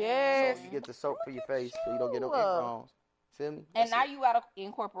ingrowns. Yes. So you get the soap for your face, so you don't get no ingrowns. Feel me? And That's now it. you gotta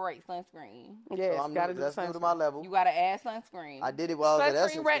incorporate sunscreen. Yes, So I'm gotta do that's new to sunscreen. my level. You gotta add sunscreen. I did it while I was at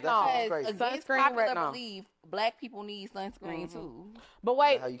Sunscreen Essence. 'Cause that retinol. shit was Because crazy. against Sunscreen popular retinol. belief, black people need sunscreen too. But Is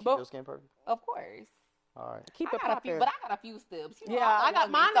wait, that how you keep but your skin perfect? Of course. All right. keep I it got a few, popping. but I got a few steps. You know, Yeah, I'm a I got-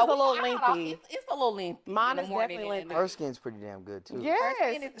 woman, mine is so a little I got lengthy. It's a little lengthy. Mine in the is morning definitely and at lengthy. Her night. skin's pretty damn good too. Her Yes,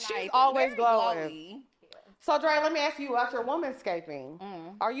 skin is she's nice. It's always very glowing. glowy. So, Dre, let me ask you about your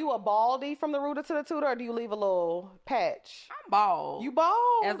womanscaping. Are you a baldy from the rooter to the tutor, or do you leave a little patch? I'm bald. You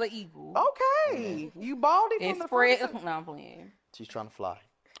bald? as an eagle. Okay. You baldy from It the spread. front to- No, I'm playing. She's trying to fly.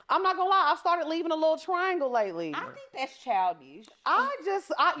 I'm not gonna lie. I've started leaving a little triangle lately. I think that's childish. You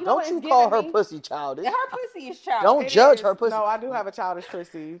know Don't what you it's call her giving me? pussy childish? Her pussy is childish. Don't It judge is. her pussy. No, I do have a childish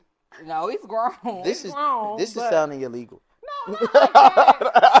pussy. No, it's grown. This is wrong, this is but- sounding illegal. No, not like that.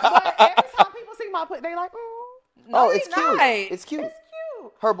 But every time people see my pussy, they like, No, Oh, it's cute. not. It's cute. it's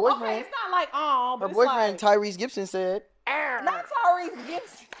cute. Her Okay, boyfriend, it's not like, oh, but her it's boyfriend like, Tyrese Gibson said. Not Tyrese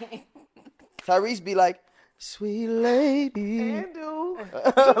Gibson. Tyrese be like, sweet lady. And do. You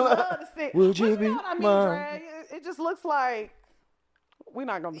love to sit. Would you But be know what I mean, mine? Dre? It just looks like we're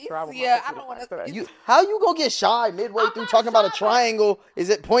not gonna describe what my yeah, pussy I don't looks wanna- like today. You, how you gonna get shy midway I'm through not talking about a shy, but- triangle? Is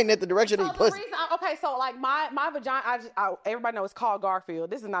it pointing at the direction So of your the pussy? reason, okay, so like my vagina, everybody knows it's called Garfield.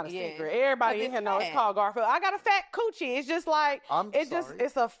 This is not a Yeah. secret. Everybody 'Cause in here it's knows it's fat. called Garfield. I got a fat coochie. It's just like I'm it's sorry.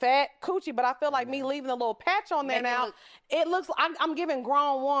 it's a fat coochie. But I feel like me leaving a little patch on there Make it now. look- It looks. I'm giving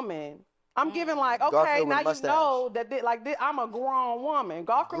grown woman. I'm giving like, okay, Garfield with now a you mustache. know that I'm a grown woman.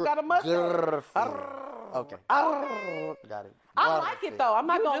 Garfield got a mustache. Okay, Arrgh. got it. I like it though. I'm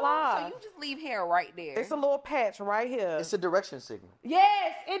not You gonna do? lie. So you just leave hair right there. It's a little patch right here. It's a direction signal.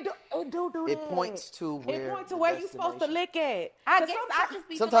 Yes, it do It that. points to where. It points to the where you supposed to destination- lick at. I 'Cause guess sometimes- I just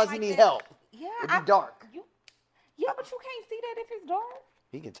be Sometimes feeling you like need that. help. Yeah, It be dark. Yeah, but you can't see that if it's dark.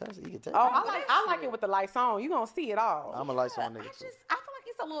 He can touch it. He can touch Oh, it. I like it with the lights on. You gonna see it all. I'm a lights on I nigga. just too. I feel like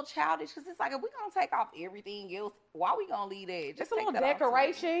it's a little childish because it's like if we gonna take off everything else, why we gonna leave that? Just Just a take little that off too.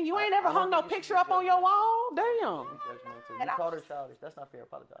 decoration. You ain't ever I don't hung no think you should picture be up on your judgmental. wall. Damn. You And I called her was- childish. That's not fair.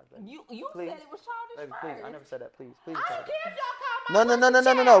 Apologize, baby. You Please. said it was childish Baby, first. please. I never said that. Please. Please. I don't apologize. care if y'all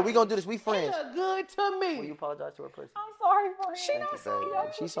call my No. We gonna do this. We It friends. look good to me. Will you apologize to her pussy? I'm sorry for She him. not Thank you, sorry. baby.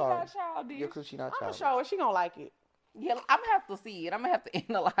 Your She's coochie sorry. not childish. Your coochie not I'm gonna childish. show her. She gonna like it. Yeah, I'm gonna have to see it. I'm gonna have to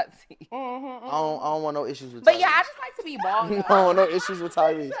analyze it. Mm-hmm. I don't want no issues with. But yeah, I Tyrese. just like to be bald. I though. don't want no issues with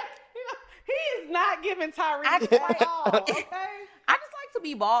Tyrese. He is not giving I Tyrese just like- at all. Okay. I just like to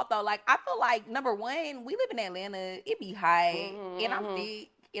be bald though. Like I feel like number one, we live in Atlanta. It be hot, and I'm thick,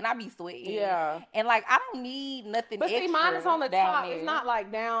 and I be sweating. Yeah. and like I don't need nothing. But see, extra mine is on the down top. there. It's not like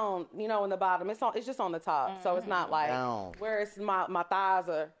down, in the bottom. It's just on the top. So it's not like Down. where it's my thighs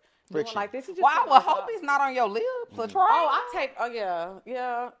are. Friction. Like this is just. Well, I something would that's hope it's not on your lips. So try. Oh, I take. Oh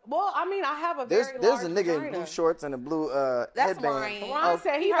yeah. Well, I mean, I have a very There's large a nigga in vagina. blue shorts and a blue That's headband. Ryan. Ryan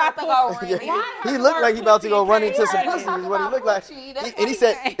said he about heard to go pussy. run. Yeah, he looked like he about to go run into some pussy. Is what he looked like. Gucci, that's And what he he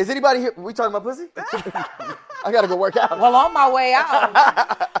said, said. "Is anybody here? We talking about pussy? I gotta go work out." Well, on my way out.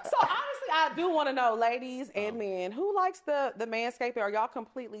 So honestly, I do want to know, ladies and men, who likes the manscaping? Are y'all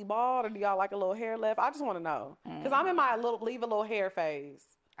completely bald, or do y'all like a little hair left? I just want to know because I'm in my leave a little hair phase.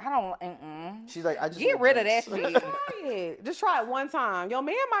 I don't. She's like, I just Get rid of that shit. shit. Try it. Just try it one time. Your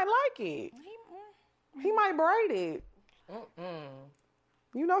man might like it. He might braid it.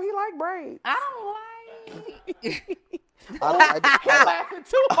 You know he like braids. I don't like. You're laughing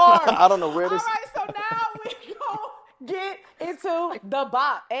too hard. I don't know where All this. right, so now we go get into the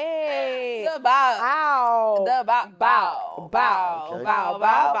bop. Hey. The bow. Ow. The bow. Okay.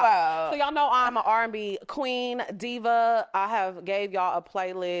 Bow. So y'all know I'm an R&B queen, diva. I have gave y'all a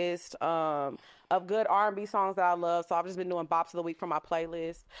playlist of good R&B songs that I love. So I've just been doing bops of the week for my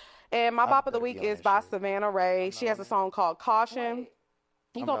playlist. And my bop of the better week be on is that by shit. Savannah Ray. She has a song called Caution.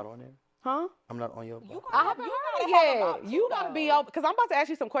 I'm not on there. Huh? I'm not on your. I haven't heard it yet. You gotta be open because I'm about to ask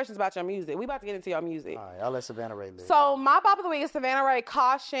you some questions about your music. We about to get into your music. All right, I'll let Savannah Ray live. So my bop of the week is Savannah Ray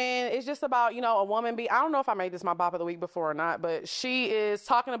Caution. It's just about, a woman I don't know if I made this my bop of the week before or not, but she is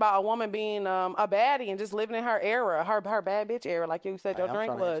talking about a woman being a baddie and just living in her era, her bad bitch era, like you said your I'm drink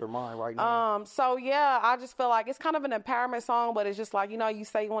trying to was. enter mine right now. So yeah, I just feel like it's kind of an empowerment song, but it's just like, you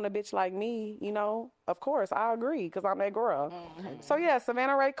say you want a bitch like me, of course I agree because I'm that girl. So yeah,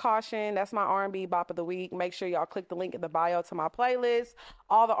 Savannah Ray Caution, that's my R&B bop of the week. Make sure y'all click the link in the bio to my playlist.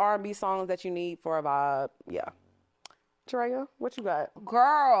 All the R&B songs that you need for a vibe. Yeah. Drea, what you got?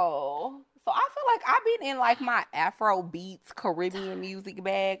 Girl. So I feel like I've been in like my Afro beats Caribbean music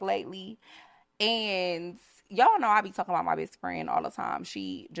bag lately. And y'all know I be talking about my best friend all the time.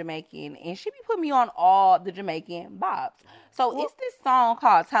 She Jamaican and she be putting me on all the Jamaican bops. So it's this song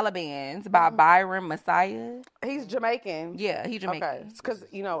called Taliban's by Byron Messiah. He's Jamaican. Yeah, he's Jamaican. Okay. Because,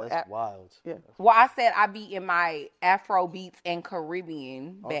 That's wild. Yeah. Well, I said I be in my Afro beats and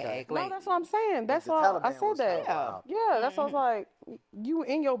Caribbean bag No, lately. that's what I'm saying. That's the all I Taliban said was that. kinda wild. Yeah, that's what I was like.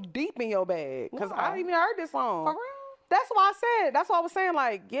 You deep in your bag. Because I Yeah. didn't even heard this song. For real? That's why I said. That's why I was saying,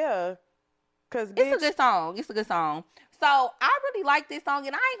 like, yeah. Because It's a good song. It's a good song. So I really like this song,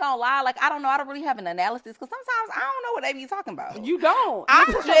 and I ain't gonna lie, like I don't know, I don't really have an analysis because sometimes I don't know what they be talking about. You don't.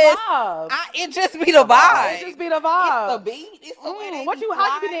 It just be the vibe. It just be the vibe. It's the beat. It's the way they What be you? How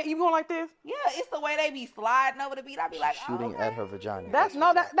you sliding. been? You going like this? Yeah, it's the way they be sliding over the beat. I be like, Shooting okay. at her vagina. That's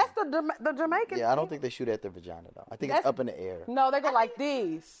the Jamaican. Yeah, I don't think they shoot at their vagina though. I think it's That's- up in the air. No, they go like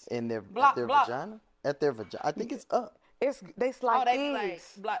this. In their Block, block. vagina. At their vagina. I think it's up. They slide Oh, they be like,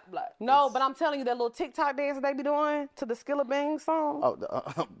 this. blah, blah. No, but I'm telling you, that little TikTok dance that they be doing to the Skilla Bang song. Oh,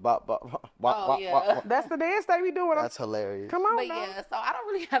 bop, bop, bop, bop, yeah. bop, bop. That's the dance they be doing. That's hilarious. Come on, But now. yeah, so I don't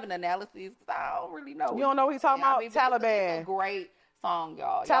really have an analysis because I don't really know. You don't know what he's talking about? but it's a Taliban. great song,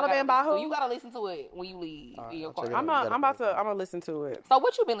 y'all. Taliban by who? So you gotta listen to it when you leave in your car. check it I'm out. gonna listen to it. So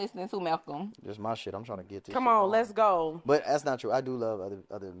what you been listening to, Malcolm? Just my shit. I'm trying to get this. Come shit on, going. let's go. But that's not true. I do love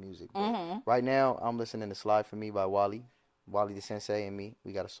other music. But right now, I'm listening to "Slide for Me" by Wally the Sensei and me.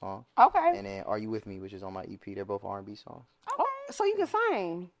 We got a song. Okay. And then "Are You With Me," which is on my EP. They're both R&B songs. Oh, so you can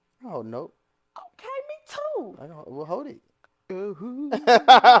sing. Oh nope. Okay, me too. We'll hold it.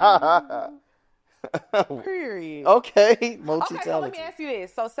 Period. Okay, Okay, so multi-talented. let me ask you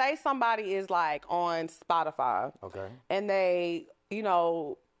this. So say somebody is like on Spotify Okay. and they,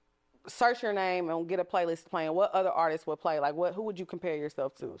 search your name and get a playlist playing. What other artists would play? Like who would you compare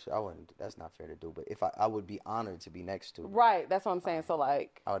yourself to? So I wouldn't. That's not fair to do. But if I would be honored to be next to. Right, that's what I'm saying. So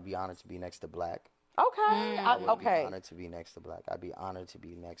like, I would be honored to be next to Black. okay, I would be okay. honored to be next to Black. I'd be honored to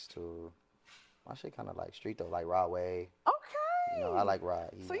be next to. My shit kind of like street though, like Rod Wave. Okay. I like Rod.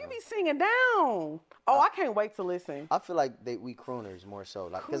 So you be singing down. Oh, I can't wait to listen. I feel like we crooners more so,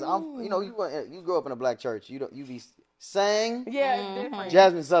 like, cause I'm, you grow up in a black church, you be sang. Yeah, it's different.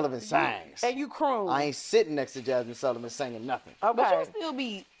 Jasmine Sullivan sings. And you croon. I ain't sitting next to Jasmine Sullivan singing nothing. Okay. But you still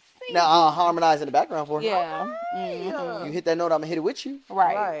be singing. Now I'll harmonize in the background for her. Yeah. You hit that note, I'ma hit it with you.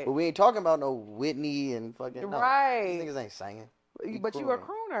 Right. But we ain't talking about no Whitney and fucking. No. Right. These niggas ain't singing. But you a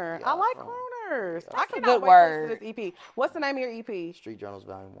crooner. Yeah, I like I'm crooners. I That's a cannot good wait word. to listen to this EP. What's the name of your EP? Street Journals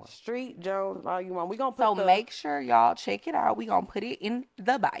Volume 1. Street Jones Volume 1. We gonna put So the, make sure y'all check it out. We gonna put it in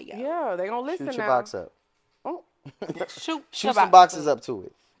the bio. Yeah, they gonna listen Shoot now. your box up. Oh, Shoot Shoot some boxes up to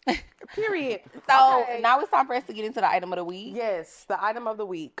it. period. So Okay. now it's time for us to get into the item of the week. Yes, the item of the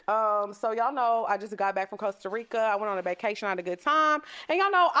week. So y'all know I just got back from Costa Rica. I went on a vacation, I had a good time. And y'all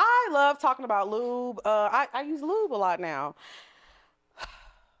know I love talking about lube. I use lube a lot now.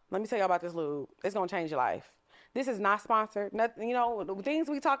 Let me tell you about this lube. It's gonna change your life. This is not sponsored. Nothing, you know, the things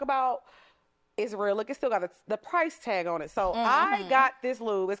we talk about is real. Look, it still got the price tag on it. So I got this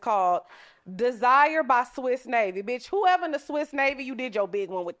lube. It's called Desire by Swiss Navy. Bitch, whoever in the Swiss Navy, you did your big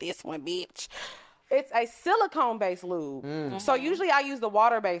one with this one, bitch. It's a silicone-based lube. So usually I use the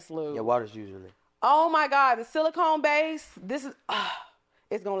water-based lube. Yeah, water's usually. Oh my God, the silicone-based, this is,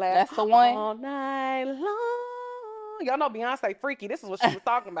 it's gonna last That's the one? all night long. Y'all know Beyonce freaky. This is what she was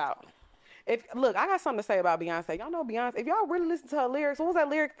talking about. Look, I got something to say about Beyonce. Y'all know Beyonce. If y'all really listen to her lyrics, what was that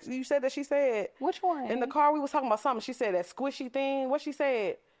lyric you said that she said? Which one? In the car, we was talking about something. She said that squishy thing. What she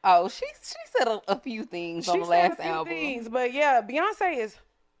said? Oh, she said a few things on the last album. Things, but yeah, Beyonce is.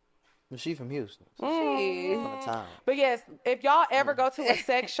 She from Houston. She is. From the town. But yes, if y'all ever go to a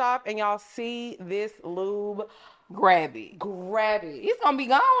sex shop and y'all see this lube, grab it. Grab it. It's gonna be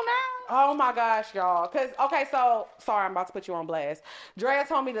gone now. Oh my gosh, y'all. Okay, so sorry, I'm about to put you on blast. Drea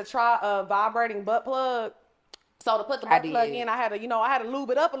told me to try a vibrating butt plug. So to put the butt plug in, I had to lube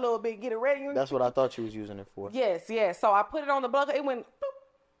it up a little bit, get it ready. That's what I thought you was using it for. Yes. So I put it on the plug. It went boop,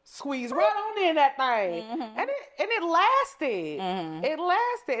 squeeze right on in that thing, and it lasted. It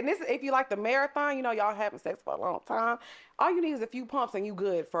lasted. And this, if you like the marathon, you know y'all having sex for a long time. All you need is a few pumps and you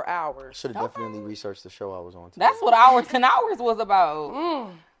good for hours. Should have definitely researched the show I was on today. That's what Hours 10 Hours was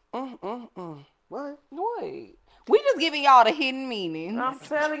about. What? We just giving y'all the hidden meaning. I'm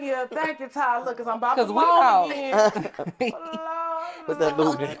telling you, thank you, Ty. Look, 'cause I'm about to we blow know. again. Put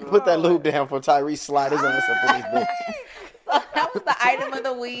that lube down for Tyrese slide his ass up in his butt. So that was the item of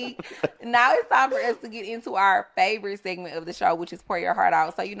the week. Now it's time for us to get into our favorite segment of the show, which is Pour Your Heart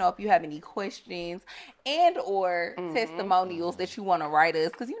Out. So, if you have any questions and or testimonials that you want to write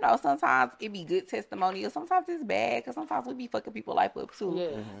us, because, sometimes it be good testimonials. Sometimes it's bad, because sometimes we be fucking people's life up, too.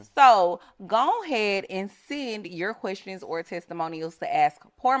 Yeah. So, go ahead and send your questions or testimonials to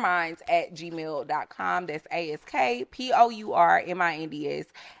askpourminds@gmail.com. That's ASKPOURMINDS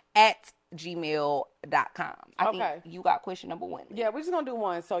 @gmail.com. I think you got question number 1. Yeah, we're just gonna do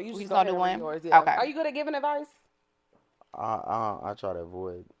one. So you just gonna do one. Yours, yeah. Okay. Are you good at giving advice? I try to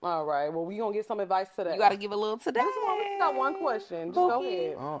avoid. All right. Well, we gonna get some advice today. You gotta give a little today. We just got one question. Just go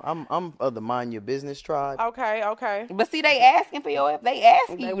ahead. I'm of the mind your business tribe. Okay. But see, they asking for your. They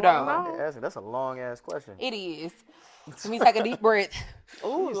asking you though. That's a long ass question. It is. Let me take a deep breath.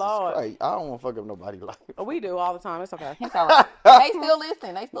 Oh Lord, Christ. I don't want to fuck up nobody's life. We do all the time. It's okay. It's all right. They still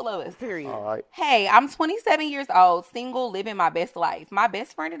listen. They still love us. Period. All right. Hey, I'm 27 years old, single, living my best life. My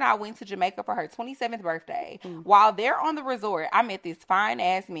best friend and I went to Jamaica for her 27th birthday. While there on the resort, I met this fine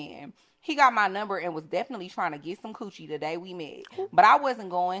ass man. He got my number and was definitely trying to get some coochie the day we met. But I wasn't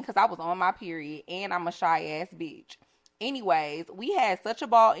going because I was on my period and I'm a shy ass bitch. Anyways, we had such a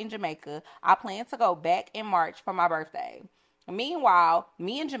ball in Jamaica. I plan to go back in March for my birthday. Meanwhile,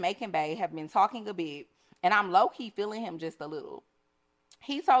 me and Jamaican Bae have been talking a bit, and I'm low-key feeling him just a little.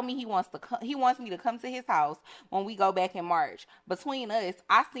 He told me he wants me to come to his house when we go back in March. Between us,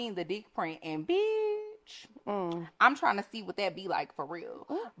 I seen the dick print, and bitch, I'm trying to see what that be like for real.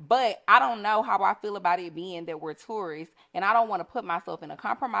 But I don't know how I feel about it being that we're tourists, and I don't want to put myself in a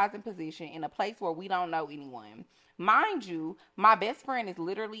compromising position in a place where we don't know anyone. Mind you, my best friend is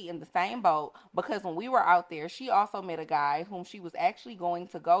literally in the same boat because when we were out there, she also met a guy whom she was actually going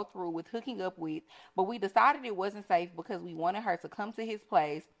to go through with hooking up with, but we decided it wasn't safe because we wanted her to come to his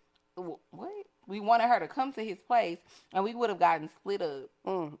place. What? We wanted her to come to his place and we would have gotten split up.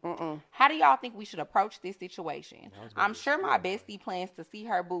 How do y'all think we should approach this situation? I'm sure my bestie plans to see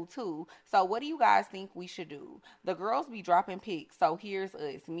her boo too. So what do you guys think we should do? The girls be dropping pics, so here's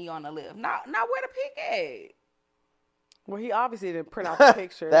us, me on the left. Now where the pic at? Well, he obviously didn't print out the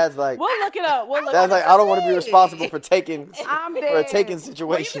picture. That's like we'll look it up. That's like I don't want to be responsible for taking I'm for a taking situation.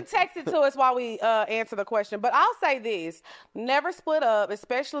 Well, you can text it to us while we answer the question. But I'll say this: never split up,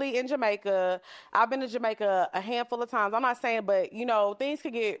 especially in Jamaica. I've been to Jamaica a handful of times. I'm not saying, but things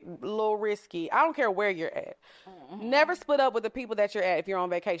could get a little risky. I don't care where you're at. Never split up with the people that you're at if you're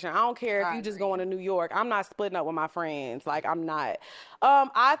on vacation. I don't care if you just going to New York. I'm not splitting up with my friends. Like I'm not.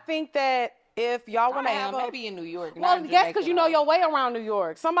 I think that. If y'all want to have maybe in New York. Well, yes, because you know your way around New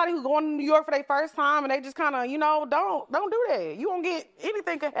York. Somebody who's going to New York for their first time and they just kind of, don't do that. You gonna get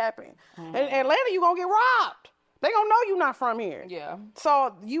anything could happen. In Atlanta, you gonna get robbed. They gonna know you're not from here. Yeah.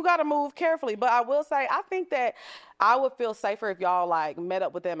 So you got to move carefully. But I will say, I think that I would feel safer if y'all met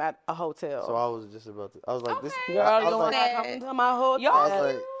up with them at a hotel. So I was just about to. I was like, okay. this. Girl, I you was like, come to my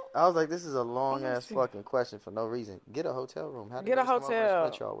hotel. I was like, this is a long ass fucking question for no reason. Get a hotel room. Get a hotel.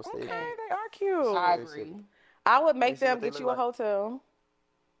 Okay, they are cute. I agree. I would make them get you a hotel.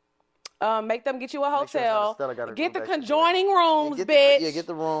 Make them get you a Make sure hotel. Stella got her Get the room back conjoining rooms, Get bitch. get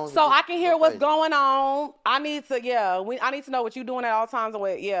the rooms. So I can hear what's crazy. going on. I need to, I need to know what you doing at all times.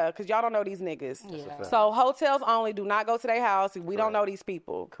 Because y'all don't know these niggas. Yeah. So hotels only. Do not go to their house. We don't know these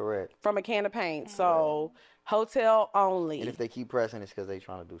people. Correct. From a can of paint. So hotel only. And if they keep pressing, it's because they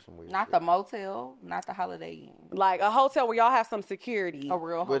trying to do some weird Not shit. the motel, not the Holiday Inn. Like a hotel where y'all have some security. A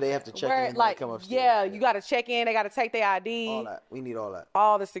real Where they have to check Where, in when like, they come upstairs. yeah, you got to check in. They got to take their ID. All that. We need all that.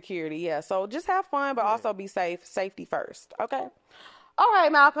 All the security, yeah. So just have fun, but also be safe. Safety first, okay? All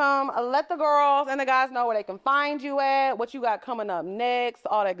right, Malcolm. Let the girls and the guys know where they can find you at, what you got coming up next,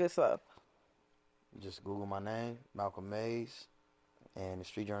 all that good stuff. Just Google my name, Malcolm Mays, and the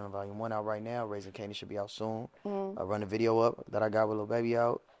Street Journal Volume 1 out right now. Raising Candy should be out soon. I run a video up that I got with Lil Baby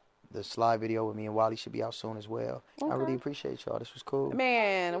out. The slide video with me and Wally should be out soon as well. Okay. I really appreciate y'all. This was cool.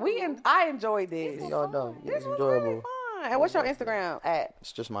 Man, I enjoyed this. Y'all know. Yeah, This it's was enjoyable. really fun. And what's your Instagram at?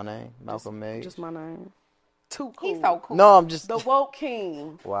 It's just my name, Malcolm Mays. Just my name. Too cool. He's so cool. No, I'm just. The woke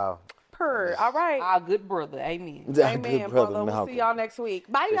king. Wow. Purr. All right. Our good brother. Amen. Amen, Good brother. brother, We'll Malcolm. see y'all next week.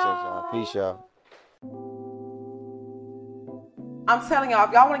 Bye, Appreciate y'all. y'all. Peace, y'all. I'm telling y'all,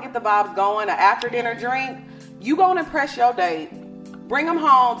 if y'all want to get the vibes going, an after dinner drink, you go and impress your date. Bring them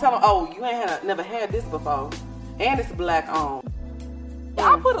home. Tell them, oh, you ain't never had this before. And it's black owned.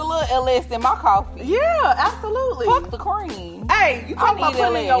 I put a little LS in my coffee. Yeah, absolutely. Fuck the cream. Hey, you talking about need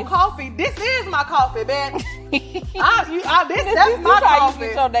putting in your LS. coffee. This is my coffee, bitch. That's This my is how coffee. you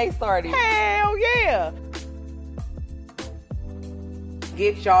get your day started. Hell yeah.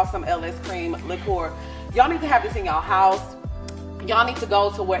 Get y'all some LS cream liqueur. Y'all need to have this in y'all house. Y'all need to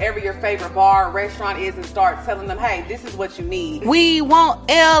go to wherever your favorite bar or restaurant is and start telling them, hey, this is what you need. We want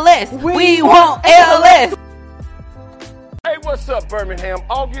LS. We want LS. Hey, what's up, Birmingham?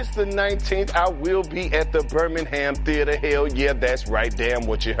 August the 19th, I will be at the Birmingham Theater. Hell yeah, that's right, damn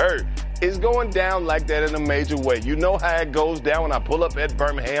what you heard. It's going down like that in a major way. You know how it goes down when I pull up at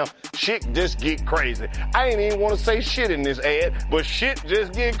Birmingham. Shit just get crazy. I ain't even want to say shit in this ad, but shit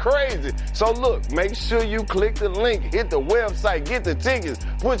just get crazy. So look, make sure you click the link, hit the website, get the tickets,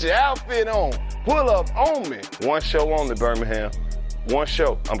 put your outfit on, pull up on me. One show only, Birmingham. One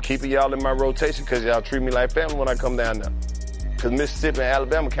show. I'm keeping y'all in my rotation because y'all treat me like family when I come down there. Because Mississippi and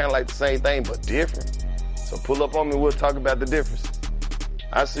Alabama kind of like the same thing, but different. So pull up on me, we'll talk about the difference.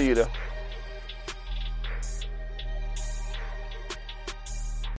 I'll see you there.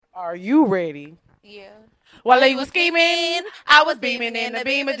 Are you ready? Yeah. While he was scheming, I was beaming in the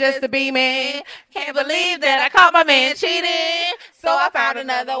beamer just to beam in. Can't believe that I caught my man cheating. So I found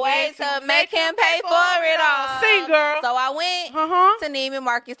another way to make him pay for it all. Sing, girl. So I went to Neiman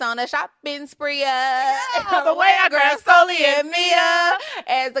Marcus on a shopping spree. The way I grabbed Soli and Mia.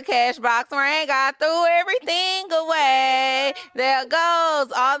 As the cash box rang, I threw everything away. There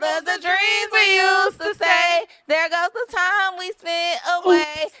goes all of the dreams we used to say. There goes the time we spent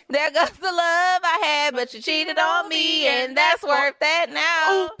away. There goes the love I had, but you cheated on me, and that's worth that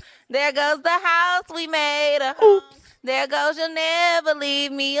now. There goes the house we made a home. There goes you'll never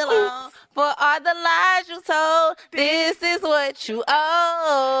leave me alone. For all the lies you told, this is what you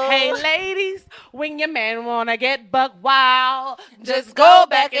owe. Hey ladies, when your man wanna get buck wild, just go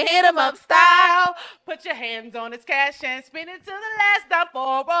back and hit him up style. Put your hands on his cash and spin it to the last dime for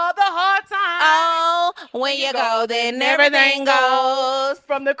all the hard times. Oh, when you go, then everything goes.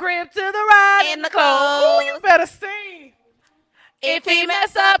 From the crib to the ride In the clothes. clothes. Ooh, you better sing. If he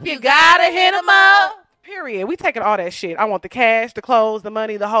mess up, you gotta hit him up. Period. We taking all that shit. I want the cash, the clothes, the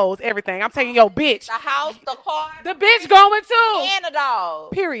money, the hoes, everything. I'm taking your bitch. The house, the car, The bitch going too. and a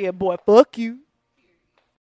dog. Period, boy. Fuck you.